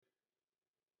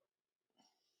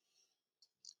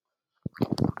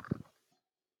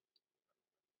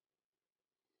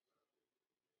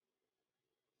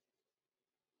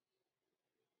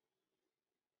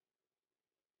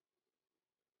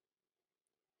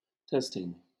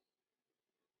Testing.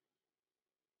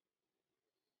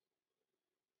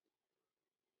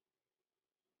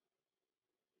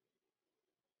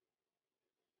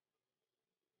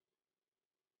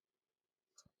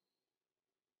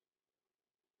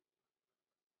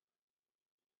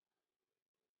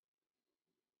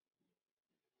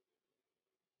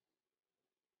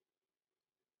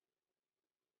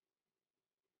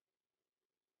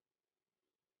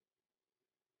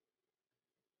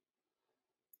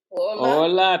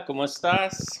 Hola, ¿cómo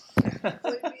estás?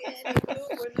 Muy bien, ¿y tú?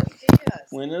 Buenos días.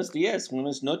 Buenos días,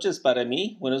 buenas noches para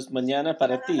mí, buenas mañanas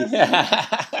para ti.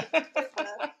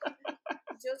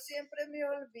 Yo siempre me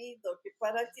olvido que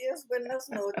para ti es buenas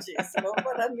noches, ¿no?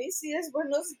 Para mí sí es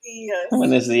buenos días.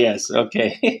 Buenos días, ok.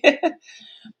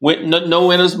 No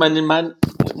buenos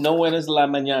la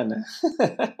mañana.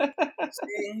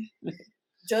 Sí.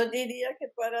 Yo diría que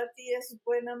para ti es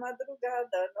buena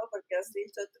madrugada, ¿no? Porque has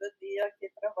dicho otro día que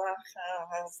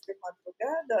trabajas de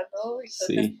madrugada, ¿no? Entonces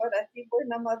Sí. para ti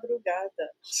buena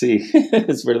madrugada. Sí,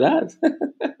 es verdad.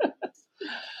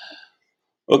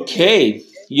 Ok,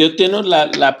 yo tengo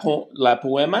la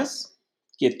poemas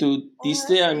que tú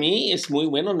diste a Sí. mí, es muy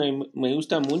bueno, me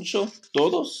gustan mucho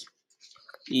todos.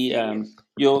 Y Sí.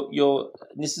 yo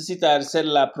necesito hacer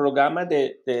la programa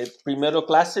de primero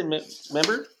clase,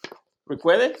 remember?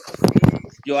 ¿Recuerde?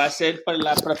 Yo hacer para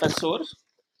la profesor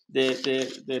de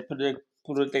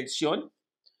protección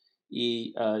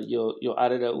y yo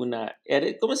haré una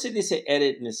edit. ¿Cómo se dice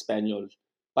edit en español?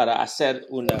 Para hacer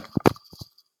una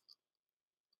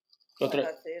otra.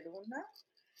 Para hacer una.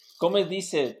 ¿Cómo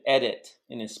dice edit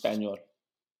en español?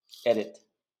 Edit.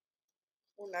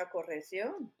 Una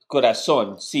corrección.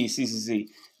 Corazón, sí.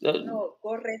 No,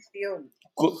 corrección.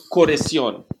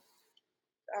 Corrección.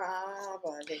 Ah,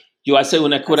 vale. Yo hace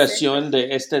una curación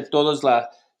de todas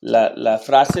las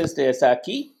frases de esa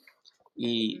aquí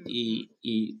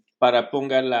y para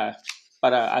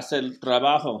para hacer el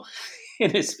trabajo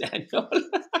en español.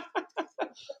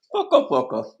 Poco a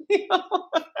poco. Sí,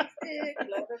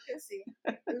 claro que sí.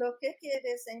 ¿Lo que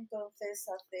quieres entonces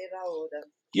hacer ahora?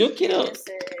 Yo quiero ¿Quieres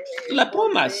las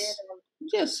volver poemas.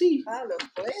 Ya, sí. a los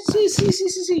Sí,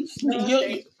 poemas? sí. No,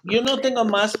 Yo no tengo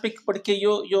más porque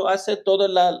yo hace toda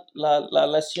la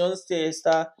lección de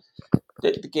esta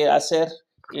que hacer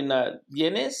en la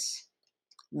 ¿vienes?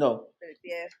 No. el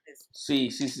viernes. Sí.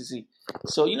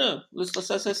 So,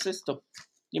 los haces esto.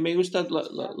 Y me gusta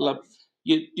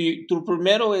tu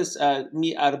primero es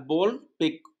mi árbol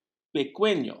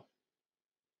pequeño.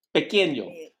 Pequeño.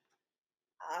 Mi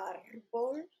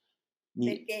árbol Mi,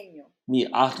 pequeño. mi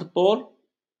árbol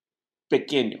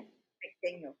pequeño.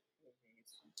 Pequeño.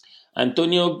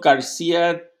 Antonio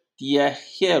García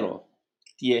Teijeiro.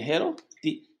 ¿Teijeiro?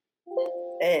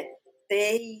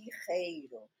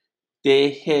 Teijeiro.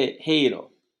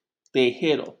 Teijeiro.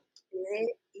 Teijeiro.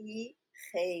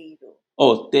 Teijeiro.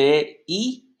 Oh,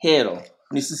 Teijeiro.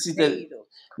 Jeiro.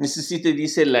 Necesita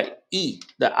dice la I,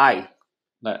 la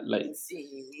I.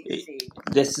 Sí.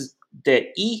 This is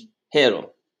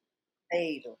Teijeiro.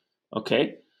 Jeiro. Ok.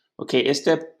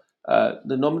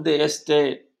 El nombre de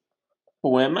este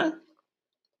poema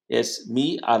es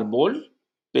Mi árbol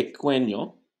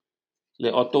pequeño. El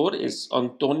autor es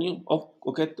Antonio. Oh,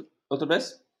 ok, otra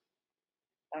vez.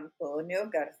 Antonio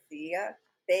García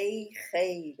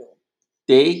Teijeiro.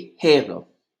 Teijeiro.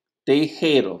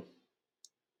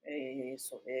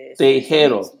 Eso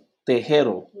Teijeiro.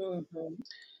 mismo.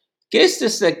 ¿Qué es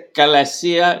esa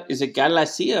Galicia? ¿Es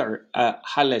Galicia o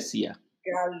Galicia?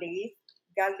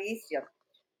 Galicia.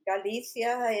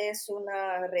 Galicia es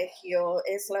una región,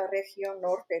 es la región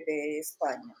norte de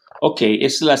España. Ok,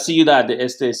 es la ciudad de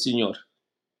este señor.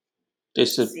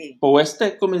 Sí.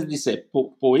 Poeste, ¿cómo se dice?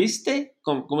 Poeste,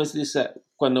 ¿cómo se dice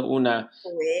cuando una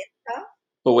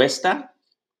Poeta.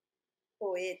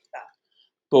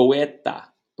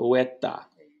 poesta? Poeta.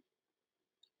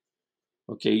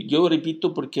 Ok, yo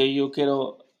repito porque yo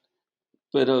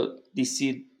pero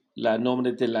decir la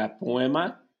nombre de la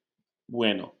poema.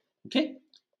 Bueno, ok.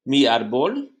 Mi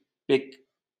árbol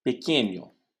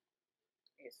pequeño.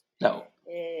 No.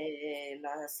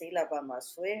 La sílaba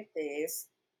más fuerte es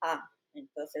A.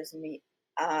 Entonces mi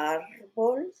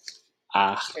árbol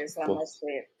es la más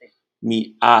fuerte.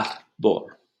 Mi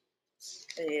árbol.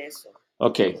 Eso.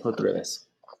 Ok, otra vez.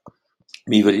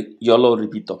 Yo lo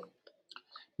repito.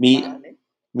 Vale.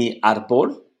 Mi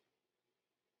árbol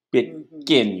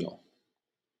pequeño.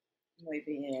 Muy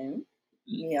bien.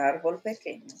 Mi árbol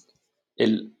pequeño.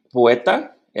 El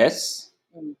poeta es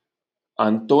Mm,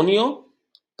 Antonio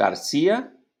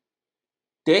García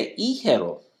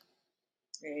Teijeiro.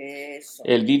 Eso.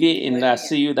 Él vive en Muy la bien.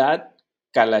 ciudad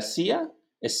Galicia,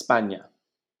 España.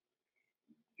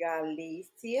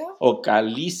 Galicia. O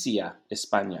Galicia,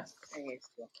 España.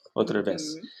 Eso. Otra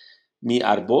vez. Ujú. Mi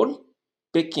árbol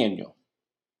pequeño.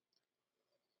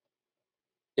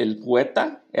 El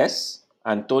poeta es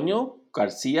Antonio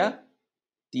García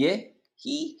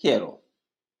Teijeiro.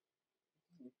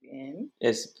 Muy bien.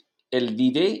 Él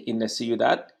vive en la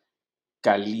ciudad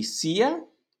Galicia,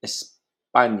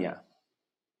 España.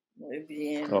 Muy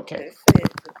bien. Ok.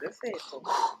 Perfecto.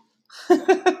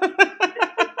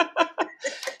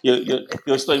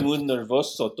 Yo estoy muy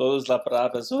nervioso. Todas las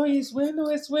palabras. ¡Ay, es bueno,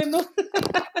 es bueno!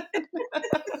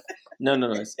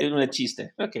 No, es un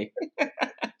chiste.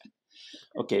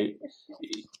 Ok.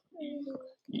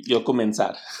 Yo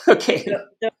comenzar. Ok. Yo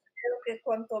creo que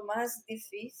cuanto más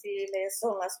difíciles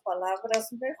son las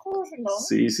palabras, mejor, ¿no?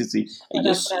 Sí.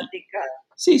 Para practicar.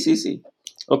 Sí.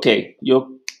 Ok,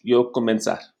 yo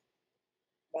comenzar.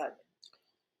 Vale.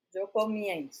 Yo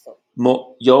comienzo.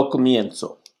 Yo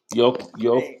comienzo. Yo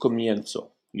Sí.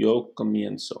 comienzo. Yo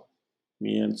comienzo.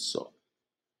 ¿Mienzo?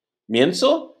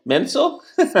 ¿Menso?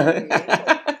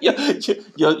 Sí.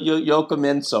 Yo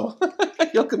comienzo.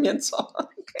 Yo comienzo.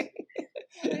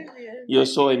 Muy bien. Yo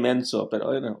soy menso, pero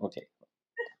bueno, ok.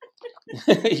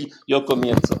 Yo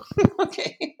comienzo. Ok.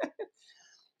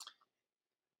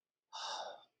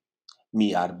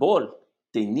 Mi árbol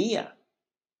tenía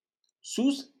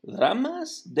sus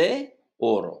ramas de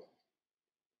oro.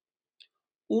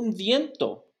 Un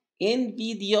viento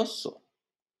envidioso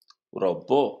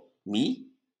robó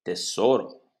mi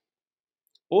tesoro.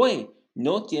 Hoy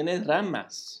no tiene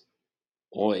ramas.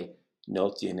 Hoy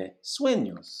no tiene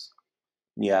sueños.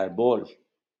 Mi árbol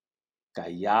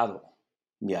callado.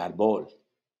 Mi árbol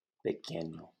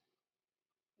pequeño.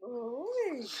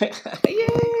 Uy,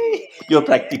 Yay. Yo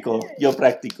practico.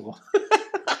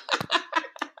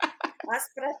 ¿has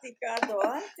practicado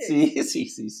antes?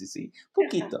 Sí.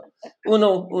 Poquito.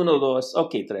 Uno, dos.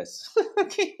 Ok, tres.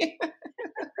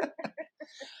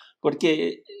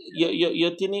 Porque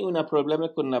yo tengo un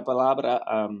problema con la palabra.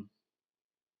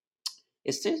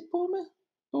 ¿Este poema?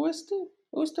 ¿O este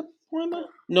poema?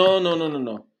 No.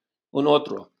 Un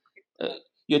otro.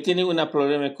 Yo tengo un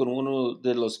problema con uno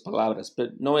de las palabras,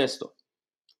 pero no esto.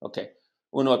 Ok.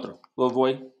 Un otro.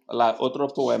 Voy a la otro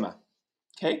poema.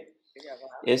 Ok. Ya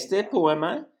va, Este venga.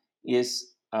 poema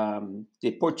es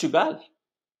de Portugal. De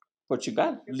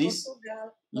Portugal.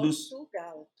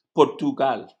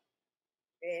 Portugal.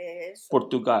 Eso.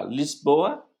 Portugal.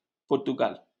 Lisboa,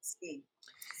 Portugal. Sí.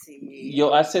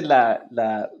 Yo hace la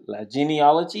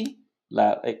genealogy,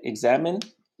 la examen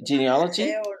genealogy.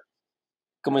 Geo-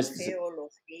 ¿Cómo es?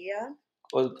 geología.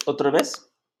 ¿Otra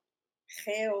vez?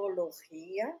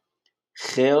 Geología.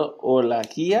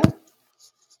 Geología.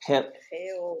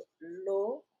 Geología.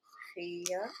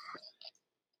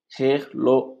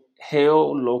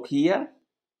 Geología.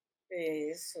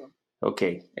 Eso. Ok,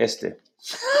 este.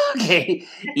 Ok,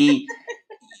 y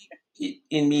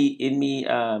en mi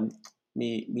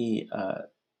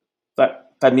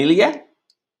familia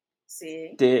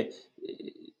Sí.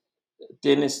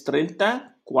 tienes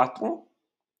 34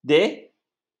 de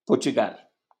Portugal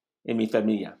en mi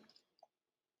familia.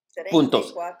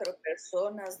 Puntos. 34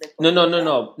 personas de No.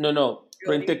 Portugal. De origen.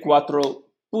 34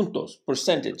 puntos,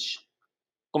 percentage.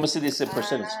 ¿Cómo se dice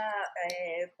percentage?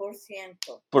 Por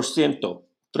ciento. Por ciento.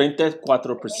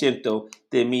 34%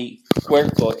 de mi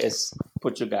cuerpo es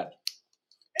Portugal.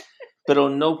 Pero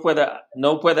no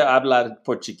puedo hablar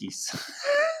portugués.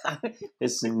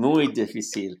 Es muy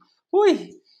difícil.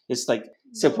 Uy, es like,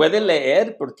 se puede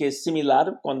leer porque es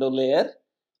similar cuando leer,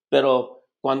 pero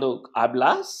cuando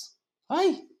hablas,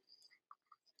 ay.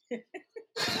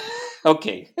 Ok.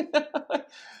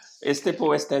 Este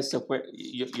poeta se fue,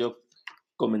 yo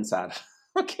comenzar.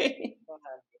 Ok.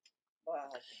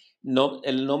 Vale. No,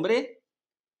 el nombre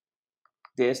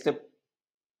de este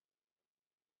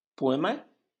poema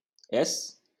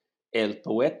es El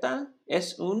poeta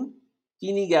es un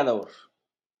fingidor.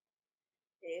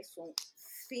 Es un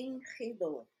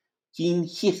fingidor.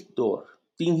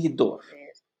 Fingidor.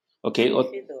 Es Ok,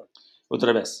 fingidor.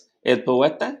 otra vez. El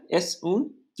poeta es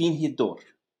un fingidor.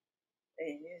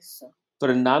 Eso.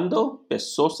 Fernando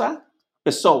Pessoa.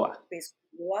 Pessoa. Eso.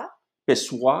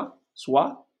 Pessoa.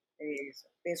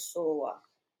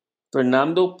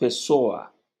 Fernando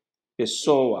Pessoa.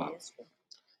 Eso.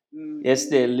 Es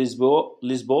de Lisboa,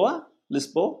 Sí,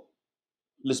 sí.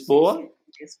 Lisboa.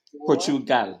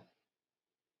 Portugal.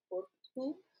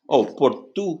 Portugal. Oh,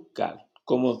 Portugal.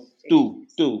 Como tú,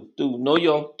 no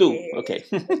yo, tú. Ok.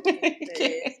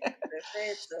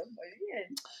 Perfecto, muy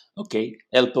bien. Ok,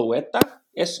 el poeta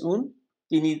es un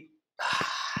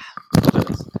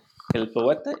El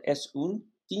poeta es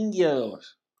un fingidor.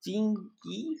 Fingidor.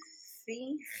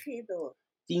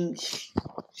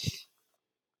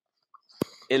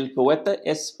 El poeta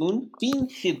es un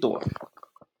fingidor.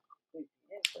 Muy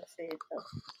bien, perfecto.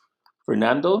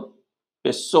 Fernando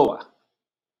Pessoa.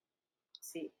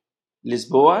 Sí.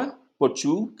 Lisboa,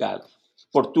 Portugal.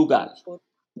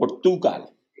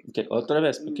 Okay, otra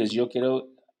vez, porque yo quiero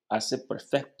hacer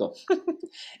perfecto.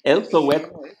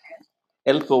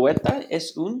 El poeta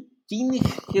es un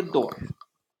fingidor.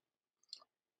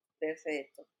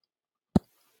 Perfecto.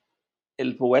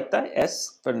 El poeta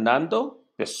es Fernando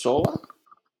Pessoa.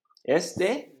 Es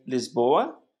de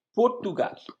Lisboa,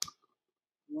 Portugal.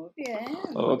 Muy bien.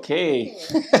 Ok. Muy bien.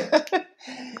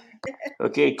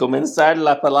 Ok, comenzar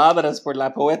las palabras por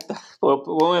la poeta, por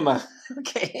poema.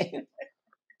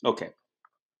 Ok.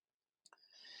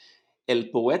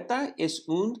 El poeta es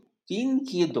un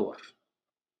fingidor.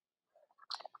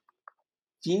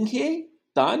 Finge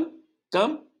tan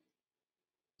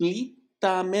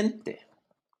completamente.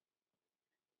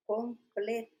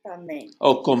 Completamente.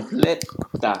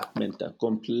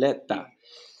 Completa.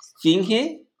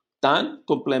 Finge tan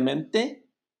completamente.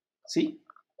 ¿Sí?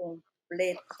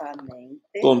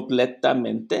 Completamente.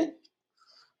 Completamente.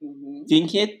 Uh-huh.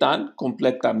 Finge tan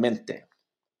completamente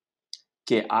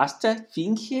que hasta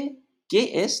finge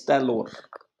que es dolor.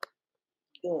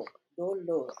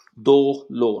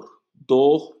 Dolor.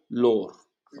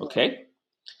 ¿Ok?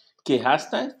 Que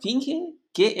hasta finge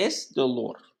que es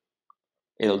dolor.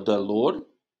 El dolor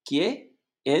que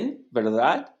en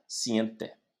verdad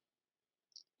siente.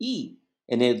 Y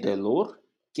en el dolor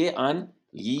que han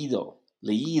leído.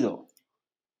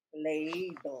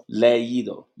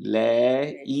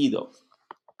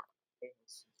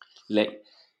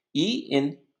 Y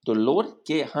en dolor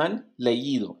que han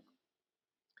leído.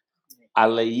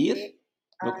 Al leer,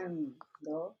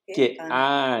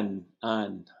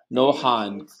 no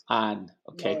han,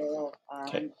 ok. No,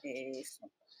 Okay. eso.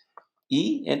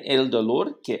 Y en el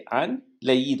dolor que han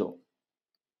leído.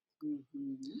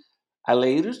 Uh-huh. Al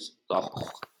leer,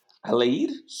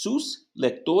 sus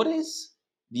lectores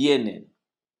vienen.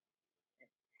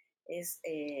 Es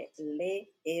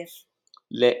leer.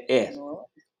 Leer. ¿No?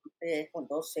 Con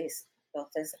dos es.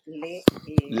 Entonces, leer.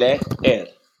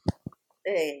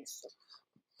 Eso.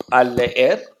 Al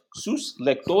leer, sus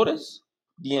lectores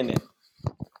vienen.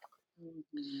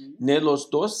 Uh-huh. De los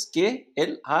dos que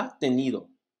él ha tenido.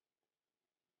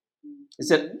 Uh-huh.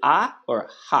 ¿Es el a o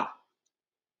ja?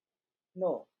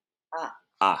 No, a.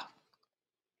 A.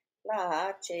 La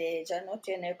H ya no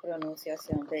tiene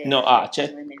pronunciación de No, R H.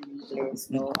 como en el inglés,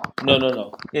 ¿no?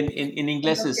 No. En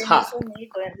inglés No es tiene ja.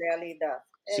 sonido en realidad.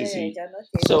 Sí. Ya no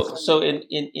tiene sonido. So en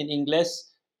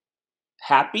inglés,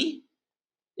 happy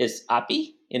es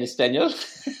happy en español.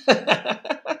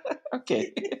 Ok.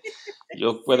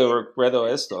 Yo puedo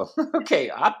esto. Ok,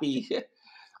 happy.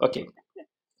 Ok.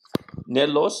 No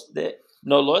los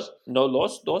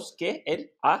dos que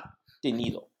él ha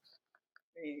tenido.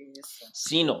 Eso.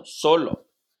 Sino solo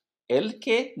el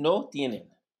que no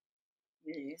tienen.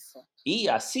 Eso. Y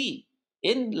así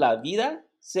en la vida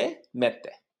se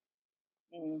mete.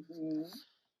 Uh-huh.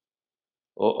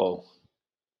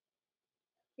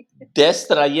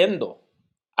 Distrayendo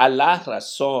a la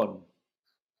razón.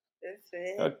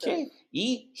 Perfecto. Ok.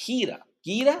 Y gira.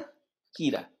 ¿Qué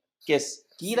es?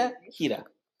 Gira. Gira.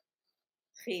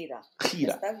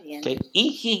 Está bien. Okay.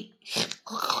 Y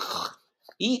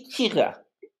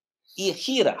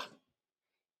gira.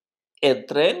 El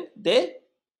tren de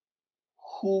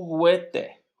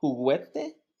juguete.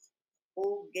 ¿Juguete?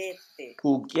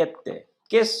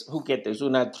 ¿Qué es juguete? ¿Es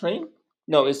una tren?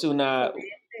 No, es una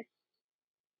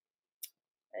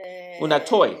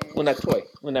toy. Una toy.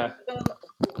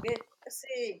 Juguete,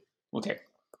 sí. Ok.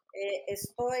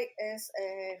 Es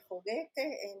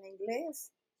juguete en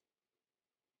inglés.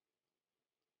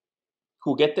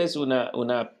 Juguete es una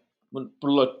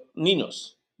por los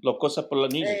niños. Lo cosa por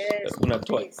los niños. Una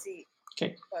toy. Sí.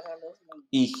 Okay. Para los niños.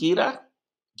 Y gira.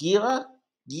 Gira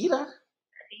Y da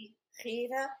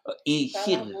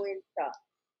gira.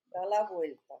 la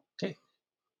vuelta. Okay.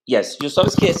 Yes, yo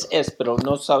sabes qué es, pero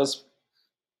no sabes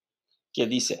qué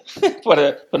dice.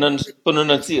 para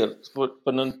pronunciar.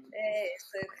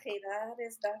 Girar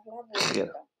es dar la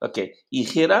vuelta. Ok. Y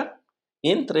gira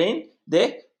en tren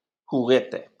de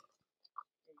juguete.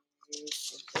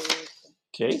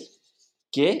 Ok.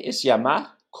 ¿Qué es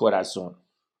llamar corazón?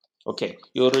 Ok.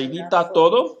 Yo repito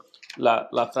todo.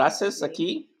 Las frases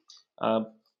aquí.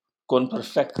 Con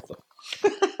perfecto.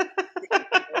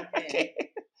 Okay.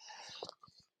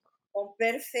 Con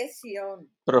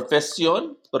perfección.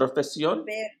 Profesión. Perfección.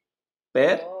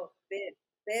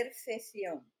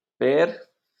 Perfección.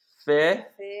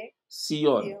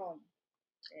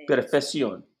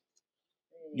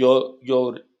 Yo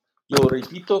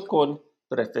repito con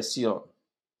perfección.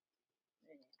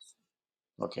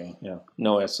 Ok, yeah.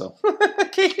 No eso.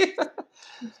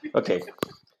 Ok.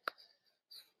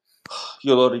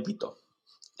 Yo lo repito.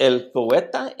 El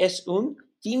poeta es un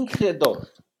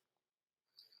fingidor.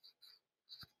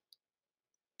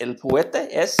 El poeta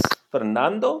es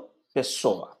Fernando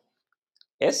Pessoa.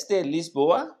 Es de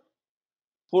Lisboa,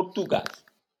 Portugal.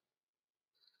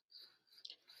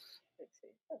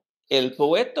 El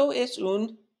poeta es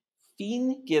un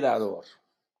fingidor.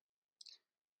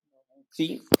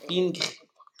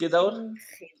 Fingidor.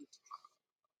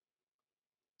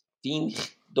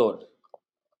 Fingidor.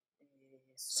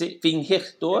 Sí,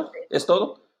 fingidor. ¿Es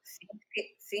todo?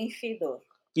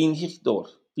 Fingidor.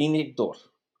 Fingidor.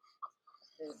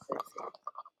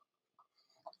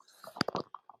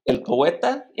 El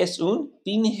poeta es un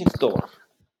fingidor.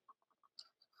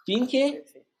 Finge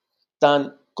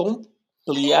tan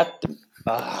completo.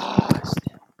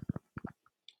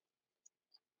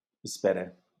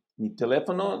 Espera. Mi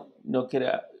teléfono no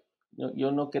quiere.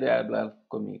 Yo no quiere hablar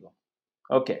conmigo.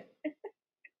 Ok.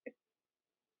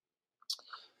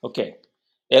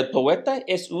 El poeta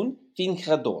es un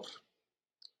fingidor.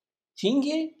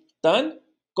 Finge tan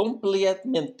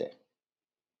completamente.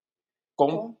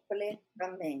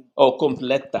 Completamente.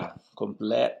 Completa.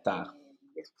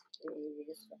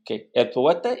 Okay. El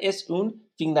poeta es un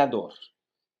fingidor.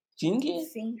 Finge.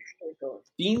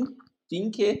 Fingidor.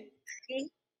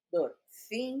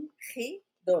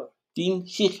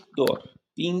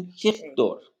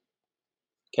 Fingidor.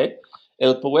 Okay.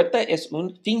 El poeta es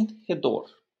un fingidor.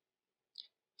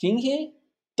 Finge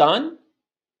tan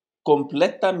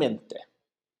completamente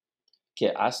que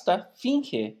hasta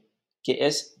finge que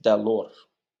es dolor.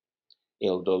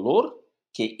 El dolor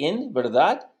que en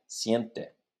verdad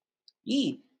siente.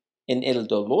 Y en el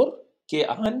dolor que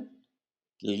han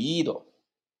leído.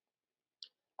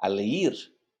 Al leer,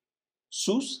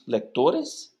 sus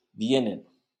lectores vienen.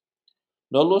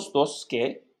 No los dos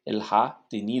que él ha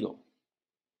tenido,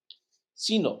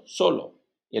 sino solo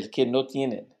el que no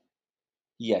tienen.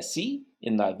 Y así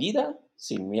en la vida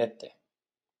se mete,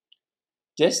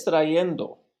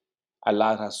 distrayendo a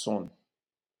la razón,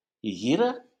 y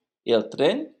gira el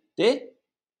tren de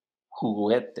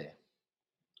juguete,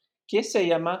 que se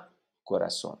llama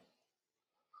corazón.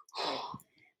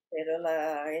 Pero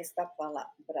esta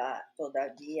palabra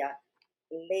todavía,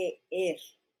 leer.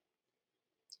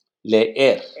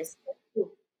 Leer.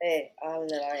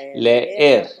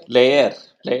 Leer.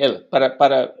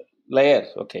 Para leer,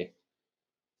 ok.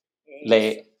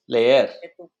 Leer. Que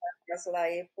tú cambias la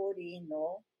E por I,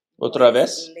 ¿no? ¿Otra No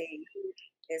vez?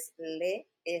 Es leer,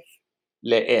 es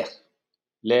leer.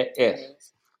 Leer.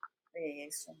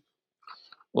 Eso.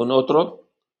 Un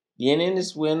otro. Vienen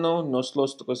es bueno, no es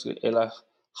los el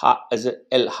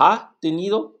ha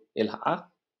tenido, el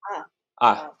ha.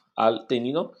 Al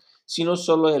tenido, sino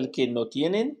solo el que no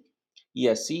tienen, y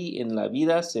así en la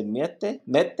vida se mete.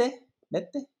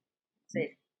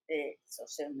 Sí, eso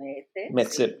se mete.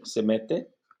 Se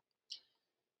mete,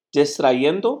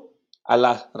 distrayendo a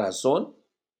la razón,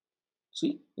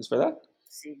 ¿sí? ¿Es verdad?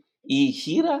 Sí. Y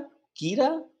gira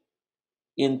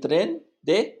en tren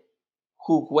de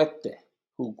juguete.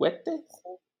 ¿Juguete?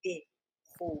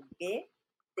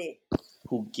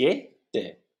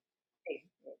 Juguete.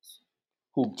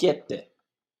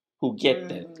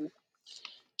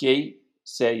 Que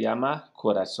se llama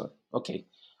corazón. Ok.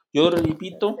 Yo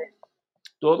repito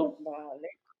todo. Vale.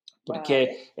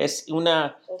 Porque es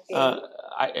una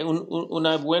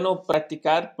bueno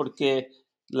practicar porque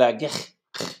la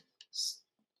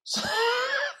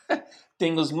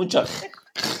tengo mucho.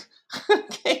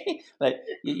 Okay. Like,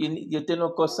 yo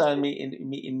tengo cosas en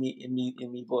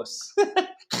mi voz.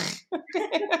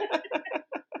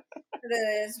 Pero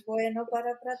es bueno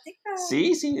para practicar.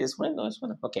 Sí, es bueno.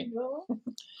 Ok. ¿No?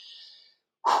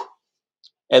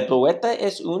 El poeta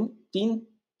es un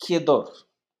fingidor.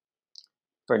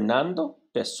 Fernando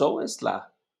Pessoa es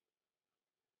la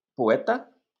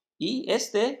poeta y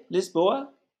es de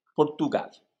Lisboa,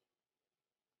 Portugal.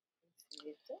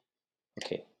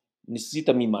 Ok.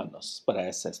 Necesito mis manos para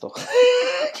hacer esto.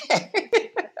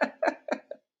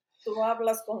 Tú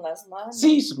hablas con las manos.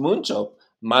 Sí, es mucho.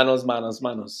 Manos.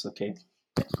 Ok.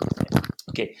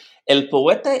 El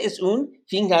poeta es un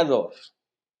fingidor.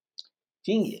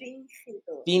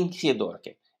 Fingidor.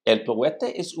 Okay. El poeta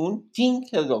es un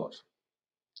fingidor.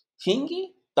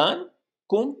 Finge tan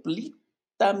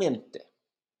completamente.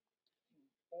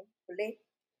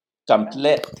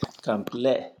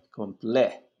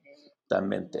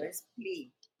 Completamente. No es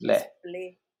pli, Le. es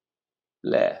ple.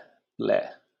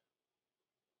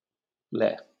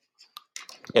 Le.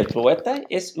 El poeta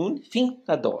es un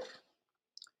fingidor.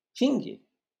 Finge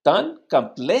tan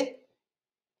completamente.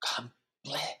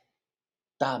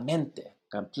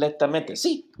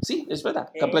 Sí, es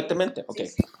verdad, completamente. Okay.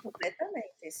 Sí,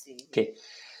 completamente, sí. Okay.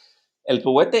 El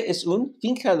poeta es un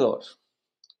fingidor.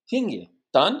 Finge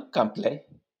tan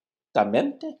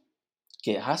completamente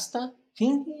que hasta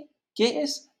finge que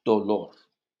es dolor.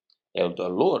 El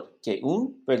dolor que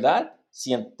un verdad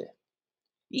siente.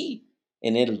 Y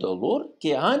en el dolor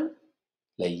que han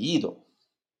leído.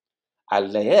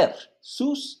 Al leer,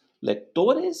 sus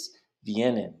lectores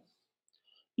vienen.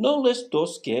 No los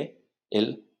dos que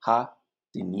él ha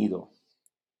tenido,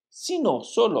 sino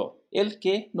solo el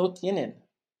que no tienen.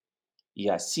 Y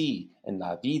así en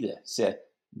la vida se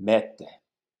mete,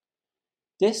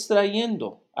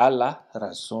 distrayendo a la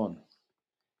razón.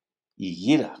 Y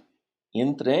gira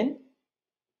en tren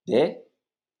de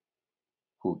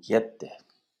juguete,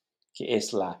 que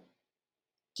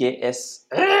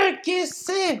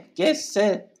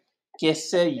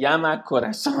se llama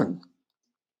corazón.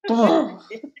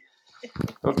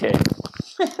 Ok.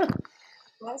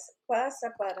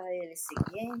 Pasa para el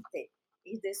siguiente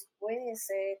y después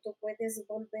tú puedes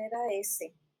volver a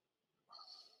ese.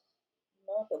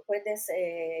 ¿No? Tú puedes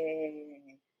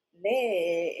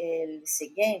leer el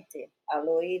siguiente al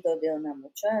oído de una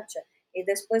muchacha y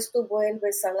después tú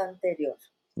vuelves al anterior.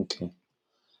 Okay.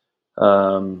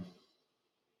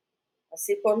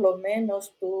 Así por lo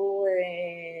menos tú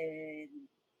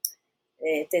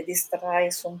te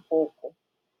distraes un poco.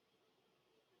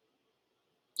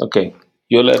 Ok,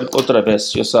 yo leo otra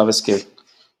vez. Yo sabes que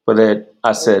puede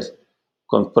hacer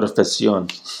con profesión.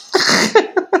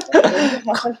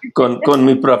 con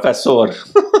mi profesor.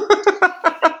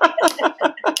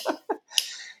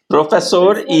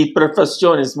 Profesor y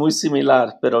profesión es muy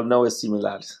similar, pero no es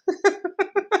similar.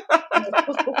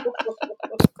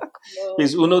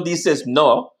 Pues uno dice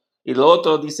no y el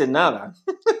otro dice nada.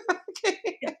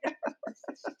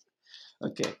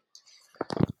 Ok.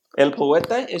 El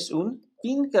poeta es un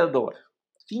fingidor.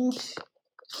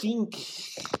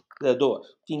 Fingidor.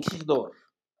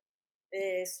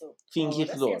 Eso. Ahora sí ha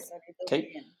Fingidor. salido Okay.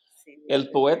 bien. Sí,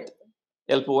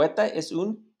 El poeta es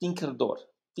un fingidor.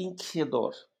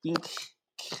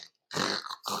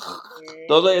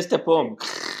 Todo este poema.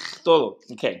 Todo.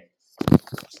 Ok.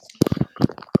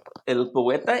 El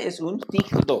poeta es un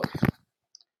fingidor.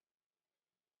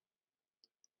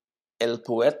 El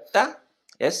poeta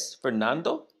es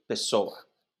Fernando Pessoa.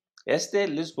 Es de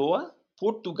Lisboa,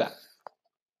 Portugal.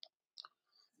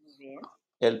 Muy bien.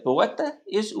 El poeta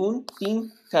es un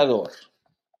fingidor.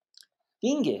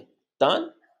 Finge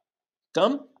tan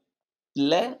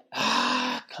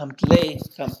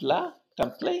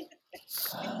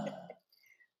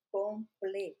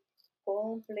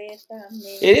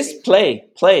Completamente. It is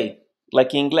play,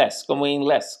 like inglés, como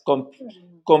inglés,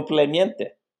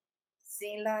 complemente.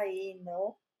 Sin la I,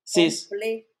 no. Sí.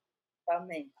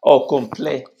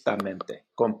 Completamente.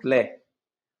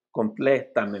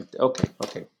 Completamente. Ok.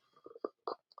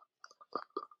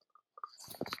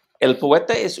 El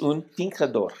poeta es un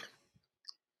fingidor.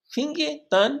 Finge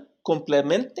tan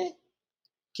completamente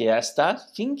que hasta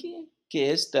finge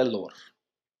que es dolor.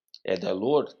 El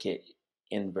dolor que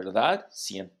en verdad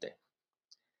siente.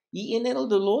 Y en el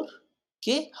dolor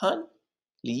que han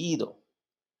leído.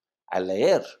 Al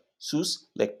leer, sus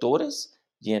lectores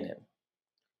vienen.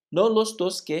 No los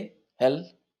dos que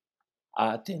él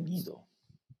ha tenido,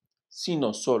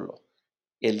 sino solo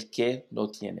el que no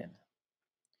tienen.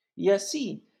 Y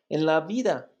así en la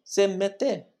vida se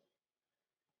mete,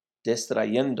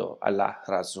 distrayendo a la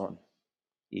razón.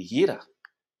 Y gira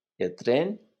el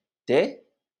tren de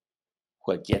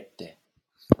juguete,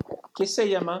 que se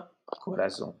llama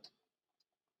corazón.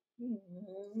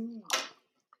 Muy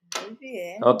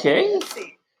bien. Ok.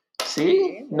 Sí.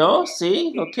 Sí, no,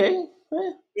 sí, ok.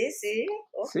 Sí,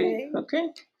 ok. Sí, ok.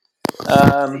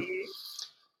 Sí.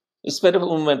 Espera un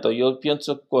momento, yo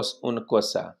pienso una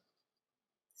cosa.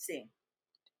 Sí.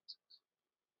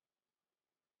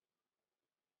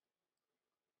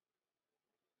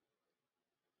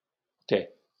 Ok.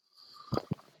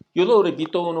 Yo lo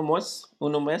repito uno más,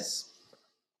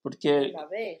 porque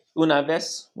una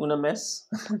vez, Una vez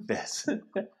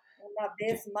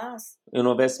más.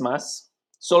 una vez más,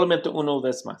 solamente una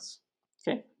vez más. Ok.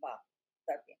 Va,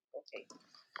 está bien, ok.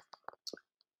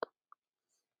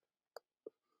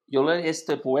 Yo leí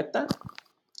este poeta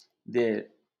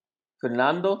de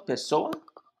Fernando Pessoa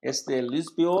es de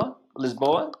Lisboa,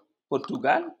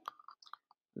 Portugal.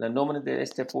 El nombre de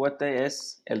este poeta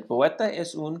es, el poeta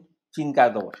es un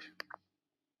fingidor.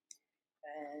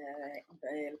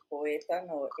 El poeta,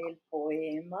 no, el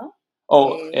poema.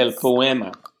 El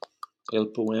poema.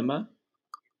 El poema.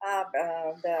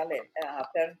 Dale,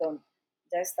 perdón.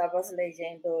 Ya estabas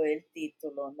leyendo el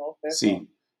título, ¿no? Perdón.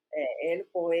 Sí. El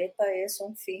poeta es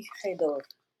un fingidor.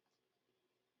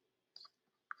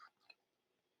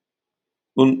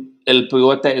 El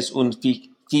poeta es un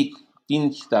fingidor.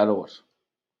 Fingidor.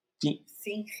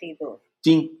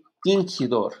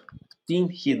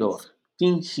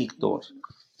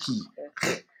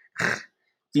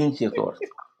 Fingidor.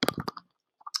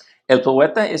 El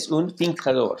poeta es un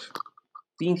fingidor.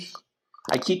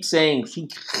 I keep saying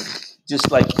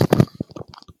just like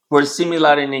por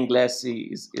similar en inglés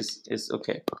is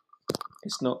okay.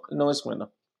 No es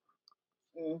bueno.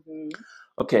 Uh-huh.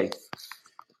 Okay.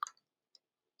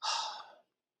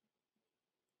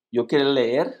 Yo quiero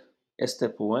leer este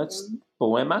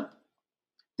poema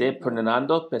de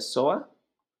Fernando Pessoa.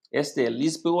 Es de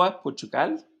Lisboa,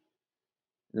 Portugal.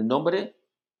 El nombre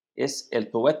es el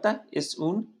poeta es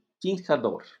un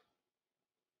fingidor.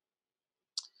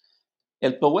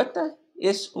 El poeta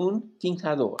es un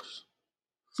fingidor.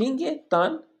 Finge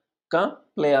tan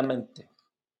completamente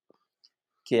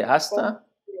que hasta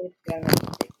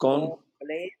completamente.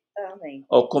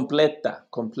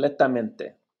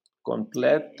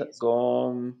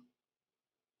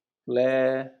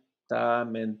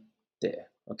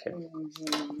 Okay.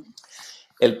 Uh-huh.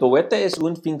 El poeta es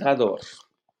un fingidor.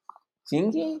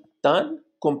 Finge tan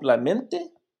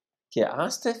completamente que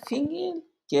hasta finge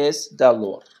que es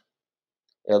dolor.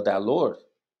 El dolor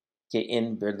que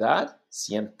en verdad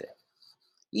siente.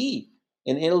 Y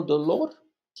en el dolor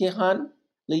que han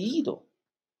leído.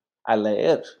 Al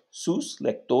leer, sus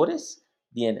lectores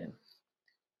vienen.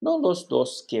 No los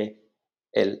dos que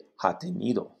él ha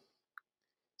tenido,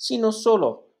 sino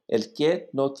solo el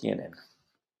que no tienen.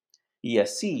 Y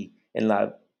así en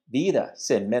la vida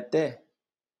se mete,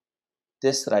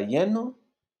 distrayendo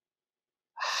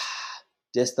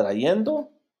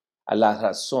a la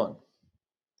razón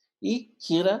y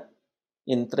gira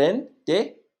en tren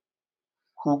de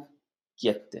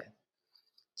juguete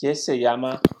que se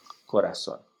llama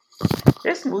corazón.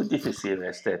 Es muy difícil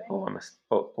este poema.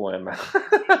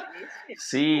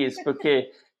 Sí, es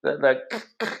porque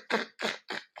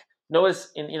no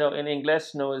es, en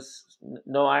inglés no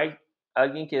hay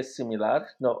alguien que es similar.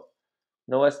 No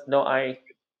hay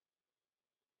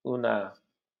una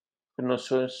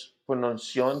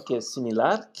pronunciación que es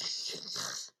similar.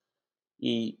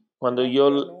 Y cuando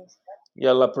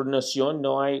la pronunciación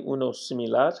no hay uno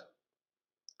similar.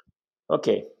 Ok,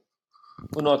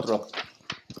 un otro.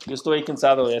 Yo estoy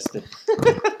cansado de este.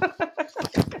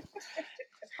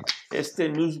 Este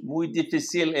es muy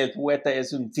difícil. El poeta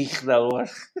es un fingidor.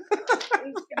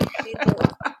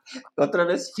 Otra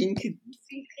vez,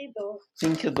 fingidor.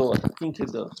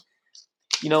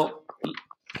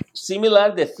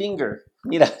 Similar de finger.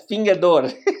 Mira, fingidor.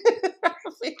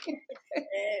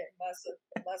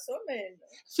 Más o menos.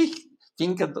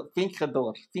 Fingidor.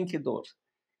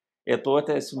 El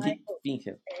poeta es un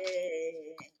finge.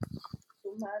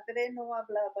 ¿Tu madre no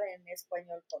hablaba en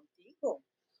español contigo?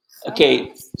 Ok,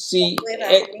 sí.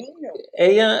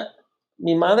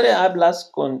 Mi madre habla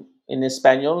en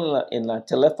español en la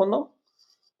teléfono.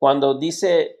 Cuando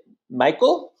dice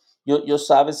Michael, yo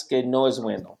sabes que no es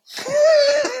bueno.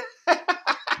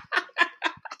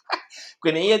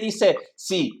 Cuando ella dice,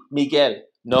 sí, Miguel,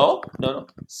 no,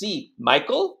 sí,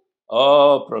 Michael,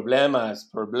 oh, problemas,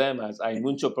 hay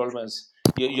muchos problemas.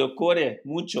 Yo corre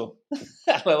mucho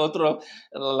a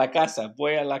la casa,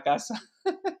 voy a la casa.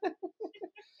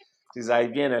 Entonces ahí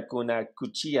viene con una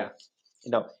cuchilla.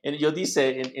 No, yo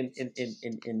dice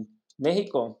en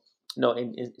México, no,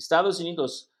 en Estados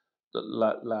Unidos,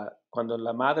 cuando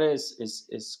la madre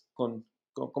es con,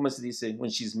 ¿cómo se dice? When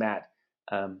she's mad.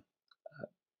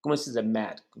 ¿Cómo se dice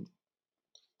mad?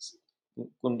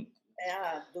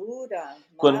 Dura,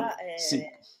 sí.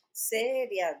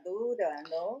 Seria, dura,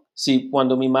 ¿no? Sí,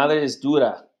 cuando mi madre es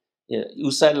dura,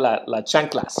 usa la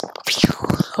chanclas.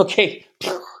 Ok.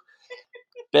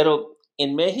 Pero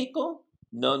en México,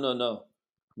 no.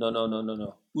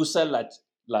 Usa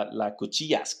la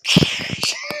cuchillas.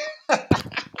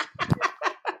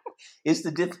 Es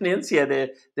la diferencia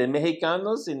de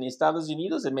mexicanos en Estados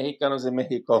Unidos y mexicanos en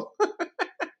México.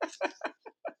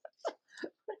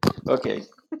 Ok.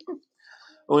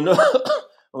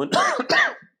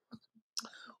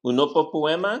 Un otro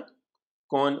poema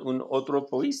con un otro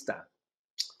poeta.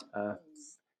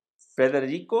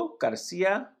 Federico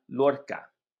García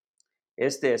Lorca.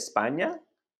 Es de España.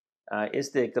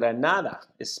 Es de Granada,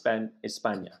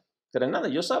 España. Granada,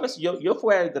 ¿yo sabes? Yo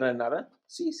fui a Granada.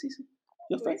 Sí.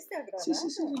 Yo fui. ¿Fuiste a Sí.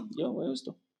 Granada? Yo me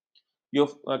gustó.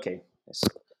 Ok.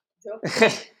 Yo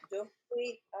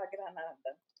fui a Granada.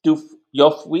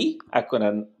 Yo fui a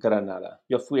Granada.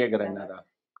 Yo fui a Granada.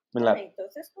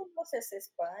 Entonces conoces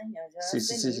España, ya Sí. has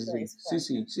venido a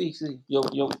España. Sí. Yo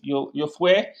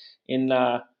fui en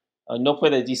la... no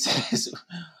puede decir eso.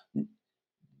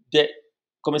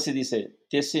 ¿Cómo se dice?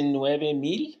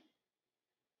 19,000.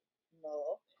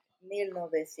 No,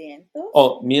 1900.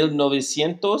 Oh,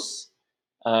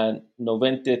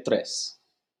 1993.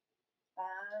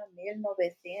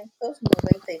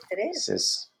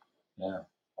 1993. Yeah.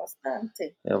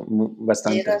 Bastante.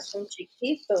 Bastante. Eras un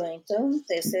chiquito,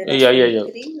 entonces eras Ya.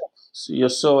 un crío. Yo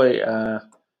soy...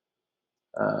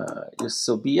 yo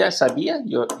sabía,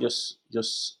 yo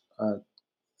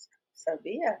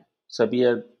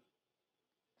sabía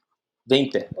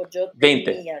 20. O yo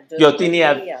 20.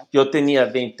 tenía Yo tenía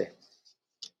 20.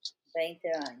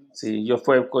 20 años. Sí, yo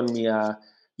fui con mi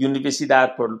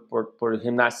universidad por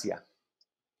gimnasia.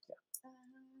 Vale.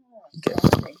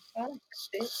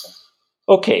 Perfecto.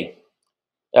 Ok.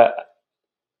 La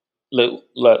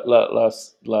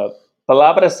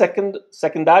palabra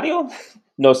secundario,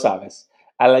 no sabes.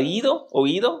 ¿Al oído?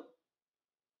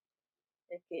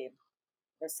 ¿De qué?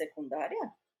 ¿De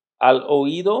secundaria? Al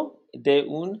oído de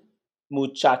un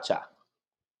muchacha.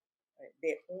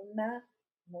 De una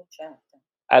muchacha.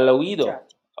 Al oído.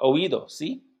 Muchacha. Oído,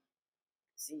 ¿sí?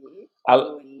 Sí, Al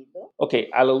oído. Ok,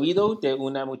 al oído de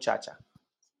una muchacha.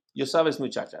 Yo sabes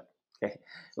muchacha. Okay.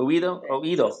 Oído.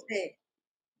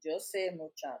 Yo sé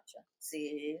muchacha.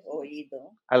 Sí,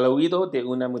 oído. Al oído de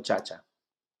una muchacha.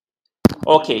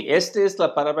 Ok, esta es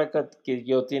la palabra que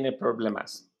yo tiene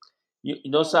problemas.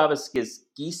 No sabes qué es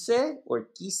quise o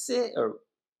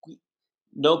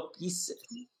no quise.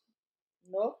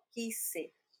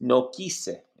 No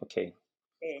quise. Ok.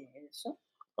 Eso.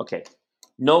 Ok.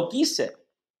 No quise.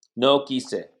 No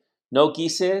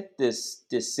quise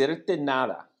decirte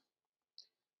nada.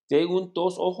 Tengo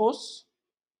dos ojos,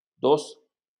 dos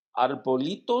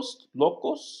arbolitos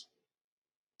locos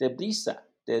de risa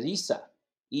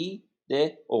y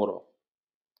de oro.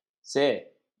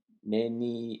 Se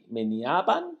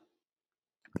meneaban.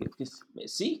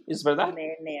 Sí, es verdad.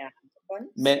 Meneaban,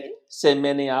 sí. Se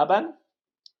meneaban.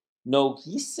 No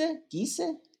quise.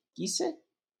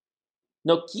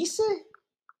 No quise.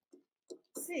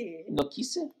 Sí. No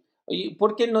quise. Oye,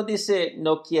 ¿por qué no dice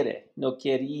no quiere? No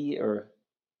querí o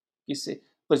quise.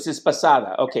 Pues es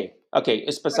pasada. Ok,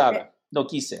 es pasada. No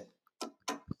quise.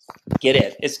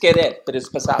 Querer. Es querer, pero es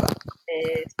pasada.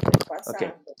 Estoy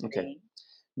pasando. Ok. Sí.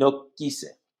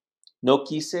 No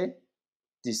quise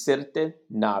decirte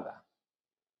nada.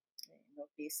 No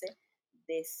quise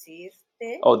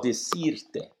decirte. O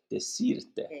decirte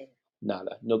eh,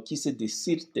 nada. No quise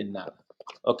decirte nada.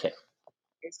 Ok.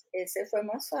 Ese fue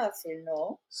más fácil,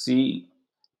 ¿no? Sí,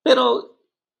 pero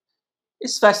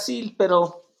es fácil,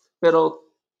 pero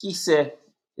quise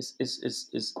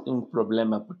es un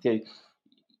problema porque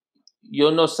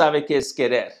yo no sabe qué es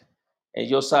querer.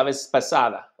 Yo sabes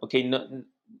pasada. Ok, no,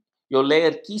 yo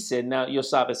leer quise, no, yo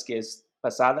sabes que es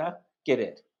pasada,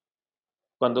 querer.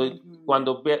 Cuando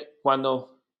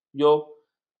yo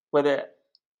puedo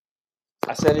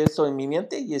hacer eso en mi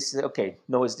mente y es, ok,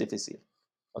 no es difícil.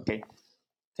 Ok.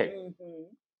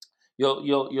 Yo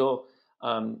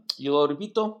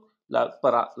repito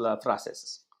para las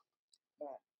frases.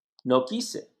 No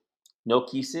quise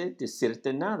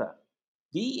decirte nada.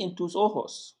 Vi en tus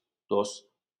ojos dos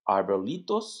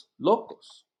arbolitos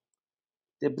locos,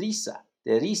 de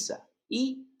risa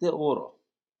y de oro.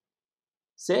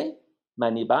 Se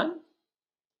meneaban,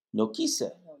 no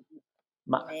quise.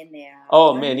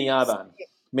 Meneaban.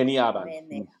 Meneaban.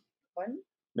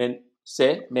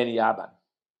 Se meneaban.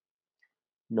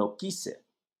 No quise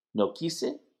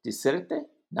decirte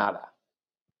nada.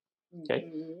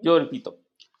 Okay. Yo repito.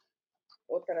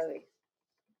 Otra vez.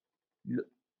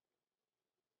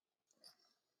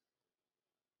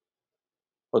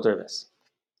 Otra vez.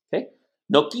 Okay.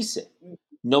 No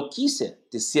quise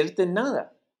decirte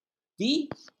nada. Vi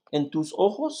en tus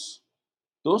ojos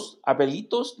dos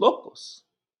arbolitos locos.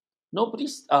 No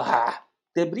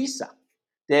de risa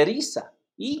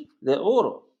y de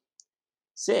oro.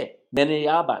 Se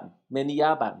meneaban.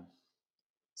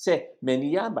 Se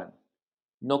meneaban.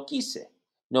 No quise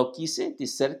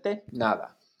decirte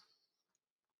nada.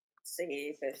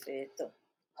 Sí, perfecto.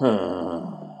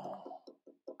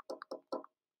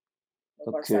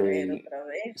 ¿Lo vas a leer otra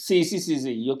vez?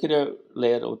 Sí. Yo quiero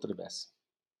leer otra vez.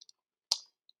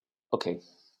 Ok.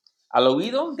 Al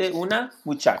oído de una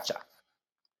muchacha.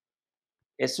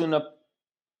 Es un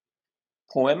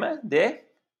poema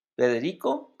de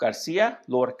Federico García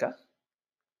Lorca.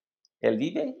 Él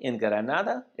vive en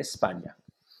Granada, España.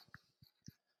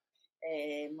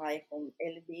 Michael,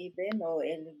 él vive, no,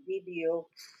 él vivió.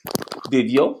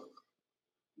 ¿Vivió?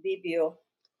 Vivió.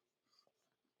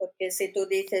 Porque si tú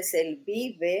dices él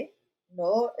vive,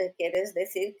 no, quieres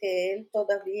decir que él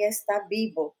todavía está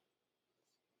vivo,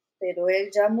 pero él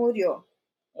ya murió.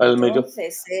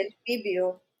 Entonces, él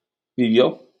vivió.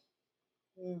 ¿Vivió?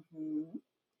 Uh-huh.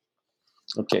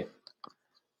 Ok.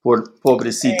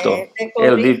 Pobrecito. Te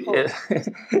corrijo.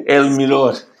 El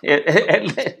miró.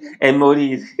 El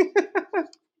morir.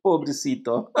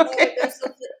 Pobrecito. No, yo eso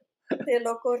te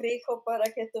lo corrijo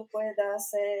para que tú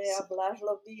puedas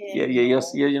hablarlo bien.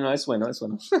 No, es bueno.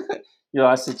 Yo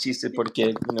hace chiste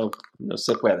porque no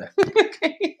se puede.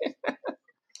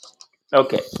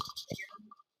 Ok.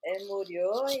 Él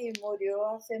murió y murió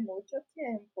hace mucho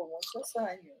tiempo, muchos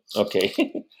años. Ok.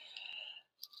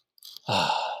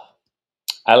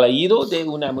 Al oído de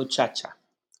una muchacha.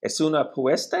 Es una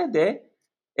poeta de...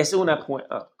 Es una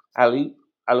al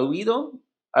oído,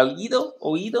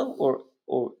 oído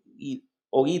o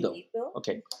oído. Ok.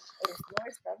 No,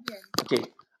 está bien. Ok.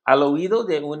 Al oído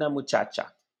de una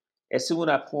muchacha. Es un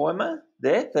poema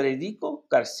de Federico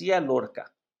García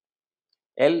Lorca.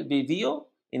 Él vivió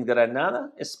en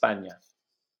Granada, España.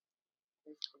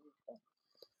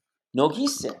 No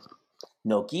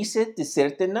quise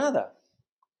decirte nada.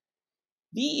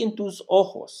 Vi en tus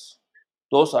ojos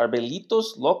 2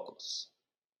 arbelitos locos,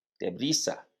 de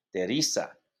brisa, de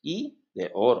risa y de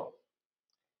oro.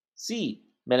 Sí,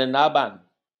 me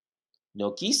enaban.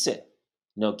 No quise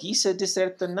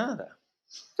decirte nada.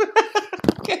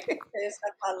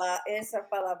 Esa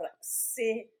palabra,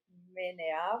 se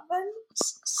meneaban.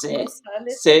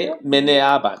 Se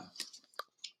meneaban.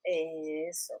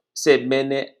 Eso. Se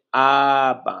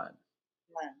meneaban.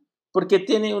 Man. Porque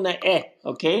tiene una E,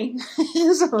 ¿ok?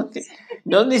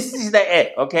 No necesita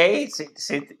E, ¿ok?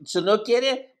 Si no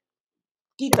quiere,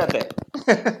 quítate.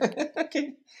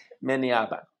 Okay.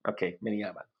 Meneaban. Ok,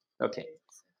 meneaban. Ok.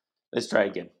 Let's try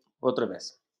again. Otra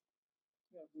vez.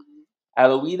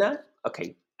 Al oída, ok.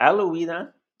 Al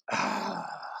oída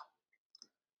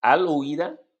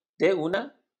de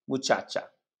una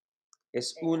muchacha.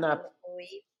 Es una...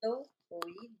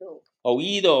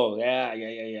 Oído. Ya.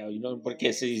 ¿Por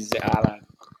qué se dice ala?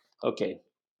 Ok.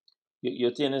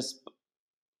 Yo tienes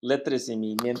letras en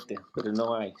mi mente, pero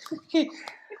no hay.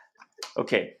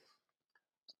 Ok.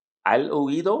 Al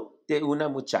oído de una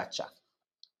muchacha.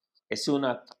 Es un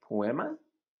poema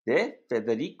de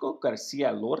Federico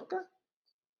García Lorca.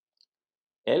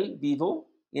 Él vivió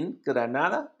en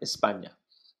Granada, España.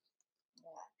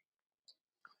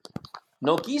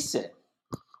 No quise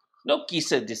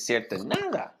decirte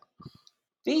nada.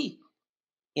 Vi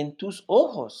en tus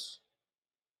ojos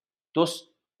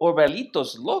 2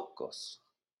 orbelitos locos,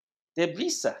 de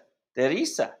brisa, de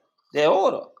risa, de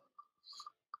oro.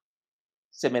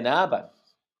 Se meneaban.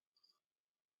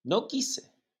 No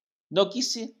quise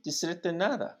decirte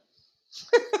nada.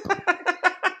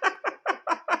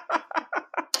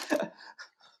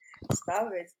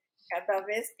 Sabes, cada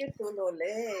vez que tú lo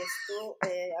lees, tú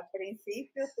al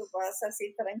principio tú vas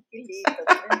así tranquilito.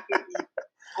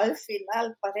 Al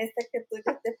final parece que tú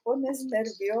ya te pones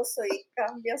nervioso y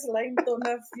cambias la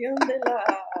entonación del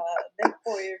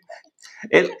poema.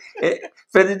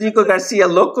 Federico García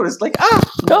Lorca es like,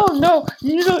 no,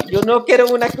 yo no quiero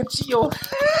una cuchillo.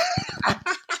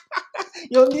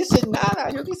 Yo no dice nada,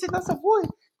 voy.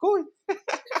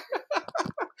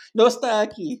 No está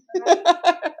aquí.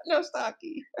 No está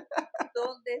aquí.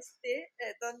 Donde esté,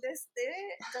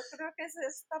 yo creo que se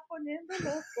está poniendo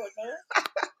loco, ¿no?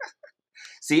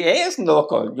 Sí, ella es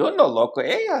loco, yo no loco,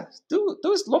 ella, tú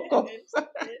es loco.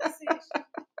 Sí.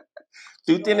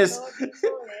 Tú tienes... No,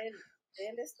 digo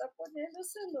él está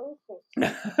poniéndose loco.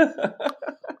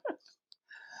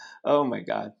 Oh my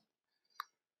God.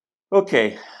 Ok,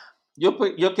 yo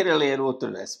quiero leer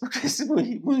otra vez porque es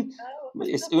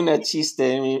es una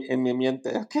chiste en mi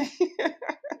mente, ok.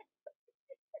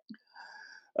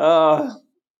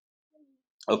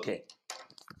 Ok.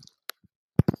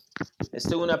 Este es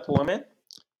un poema.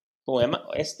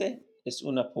 Este es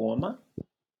un poema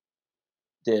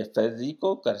de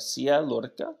Federico García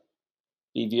Lorca.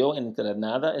 Vivió en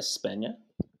Granada, España.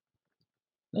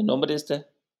 El nombre de este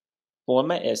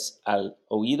poema es Al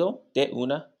oído de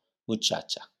una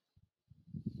muchacha.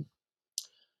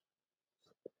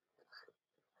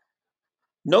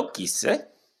 No quise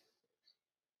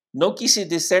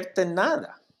decirte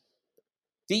nada.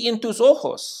 Vi en tus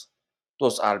ojos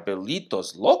dos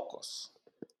arbolitos locos,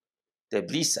 de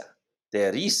brisa,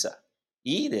 de risa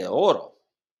y de oro.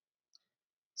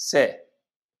 Se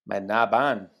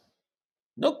manaban.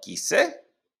 No quise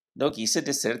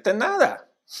decirte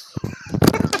nada.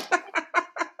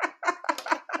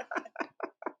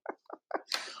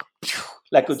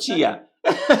 La cuchilla.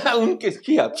 Un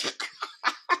quisquilla.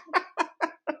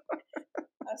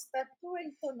 Hasta tu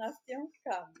entonación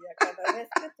cambia cada vez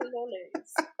que tú lo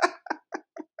lees.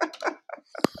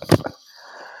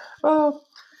 Oh,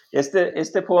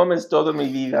 este poema es toda mi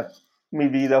vida. Mi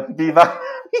vida. Viva.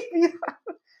 Mi vida.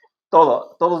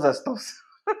 Todos estos.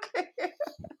 Okay.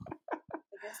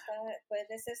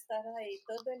 Puedes estar ahí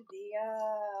todo el día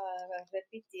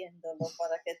repitiéndolo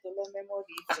para que tú lo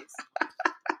memorices.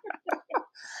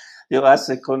 Yo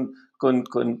hace con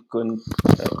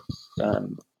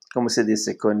 ¿cómo se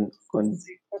dice? Sí, con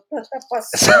tanta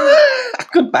pasión.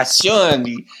 Con pasión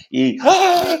y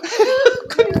con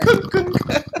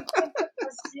Tanta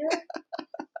pasión,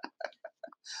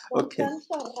 con okay.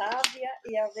 tanta rabia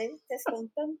y a veces con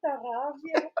tanta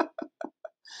rabia.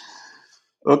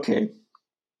 Okay.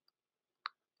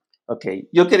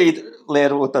 Yo quería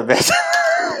leer otra vez.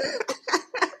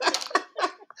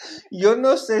 Yo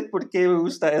no sé por qué me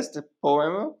gusta este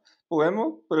poema,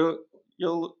 pero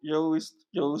yo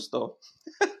gustó.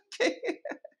 Okay.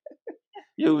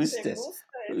 Yo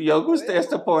gusté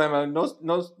este poema.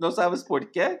 No sabes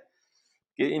por qué.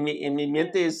 Que en mi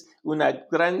mente es una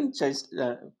gran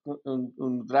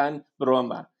un gran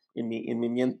broma en mi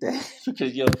mente.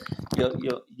 Porque yo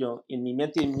en mi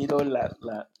mente miro la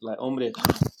hombre.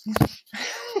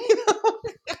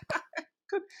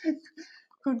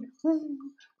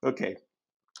 Okay.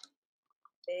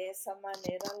 De esa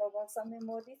manera lo vas a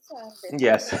memorizar.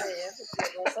 Yes.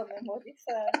 Lo vas a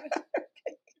memorizar.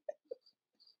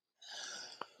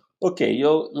 Okay,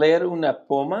 yo leer una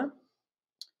poema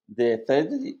de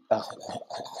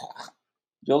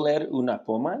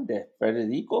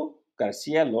Federico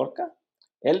García Lorca.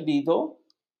 Él vivió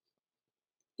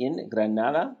en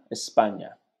Granada,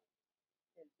 España.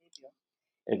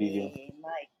 El vídeo. Y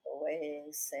Michael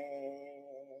es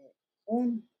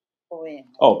un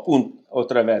poema.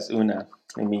 Otra vez una.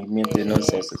 En mi mente no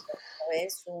es eso.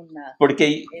 Es una.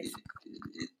 Porque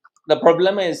el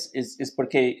problema es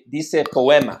porque dice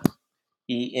poema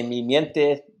y en mi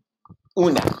mente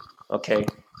una, ¿ok?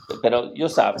 Pero yo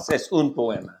sabes, es un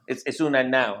poema, es una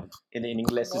noun, en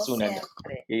inglés no es una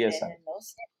siempre, noun. Ya sabes. No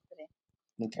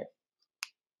siempre.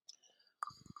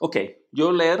 Ok,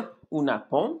 yo leer un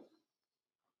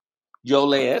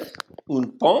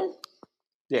poem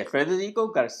de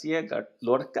Federico García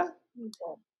Lorca,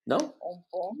 ¿no?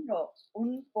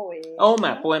 Un poema. Oh,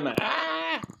 poema.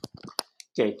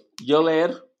 Ok, yo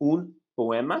leer un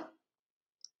poema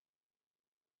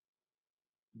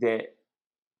de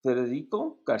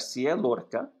Federico García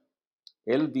Lorca.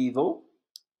 Él vivió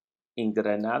en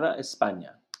Granada,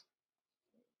 España.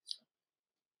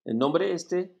 El nombre de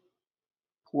este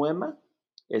poema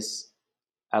es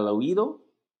Al oído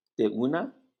de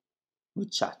una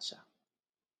muchacha.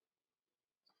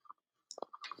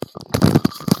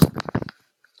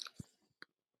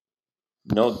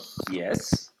 No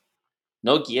guíes.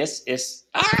 No guíes es...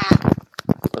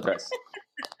 Otra vez.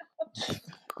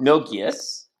 No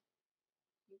guíes.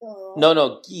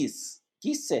 No, quise.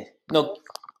 No,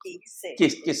 quise.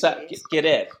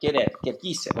 Querer.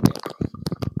 Quise. Okay.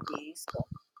 Listo.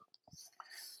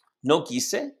 No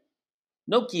quise.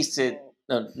 No quise.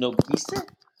 No quise.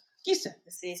 Quise.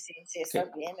 Sí, está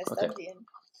bien, está bien.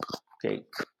 Okay.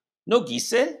 No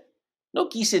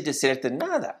quise decirte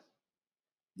nada.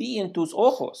 Vi en tus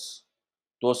ojos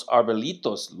dos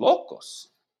arbolitos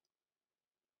locos,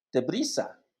 de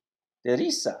brisa, de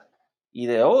risa y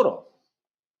de oro.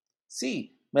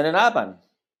 Sí, me negaban.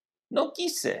 No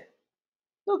quise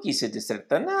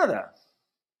decirte nada.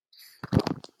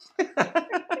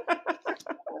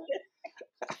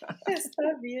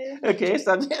 Está bien. Okay,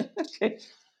 está bien. Okay.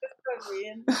 Está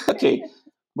bien. Okay,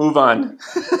 move on.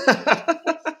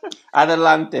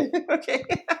 Adelante. Okay.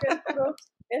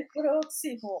 El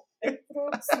próximo.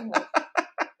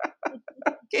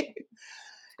 Okay.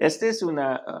 Este es un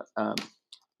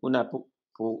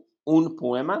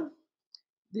poema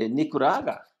de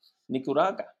Nicaragua.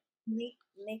 Nicaragua.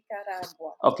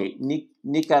 Okay,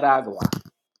 Nicaragua.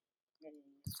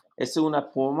 Es un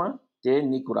poema de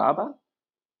Nicaragua.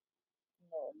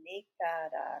 No,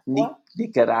 Nicaragua.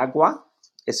 Nicaragua.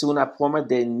 Es un poema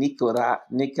de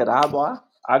Nicaragua.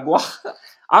 Agua.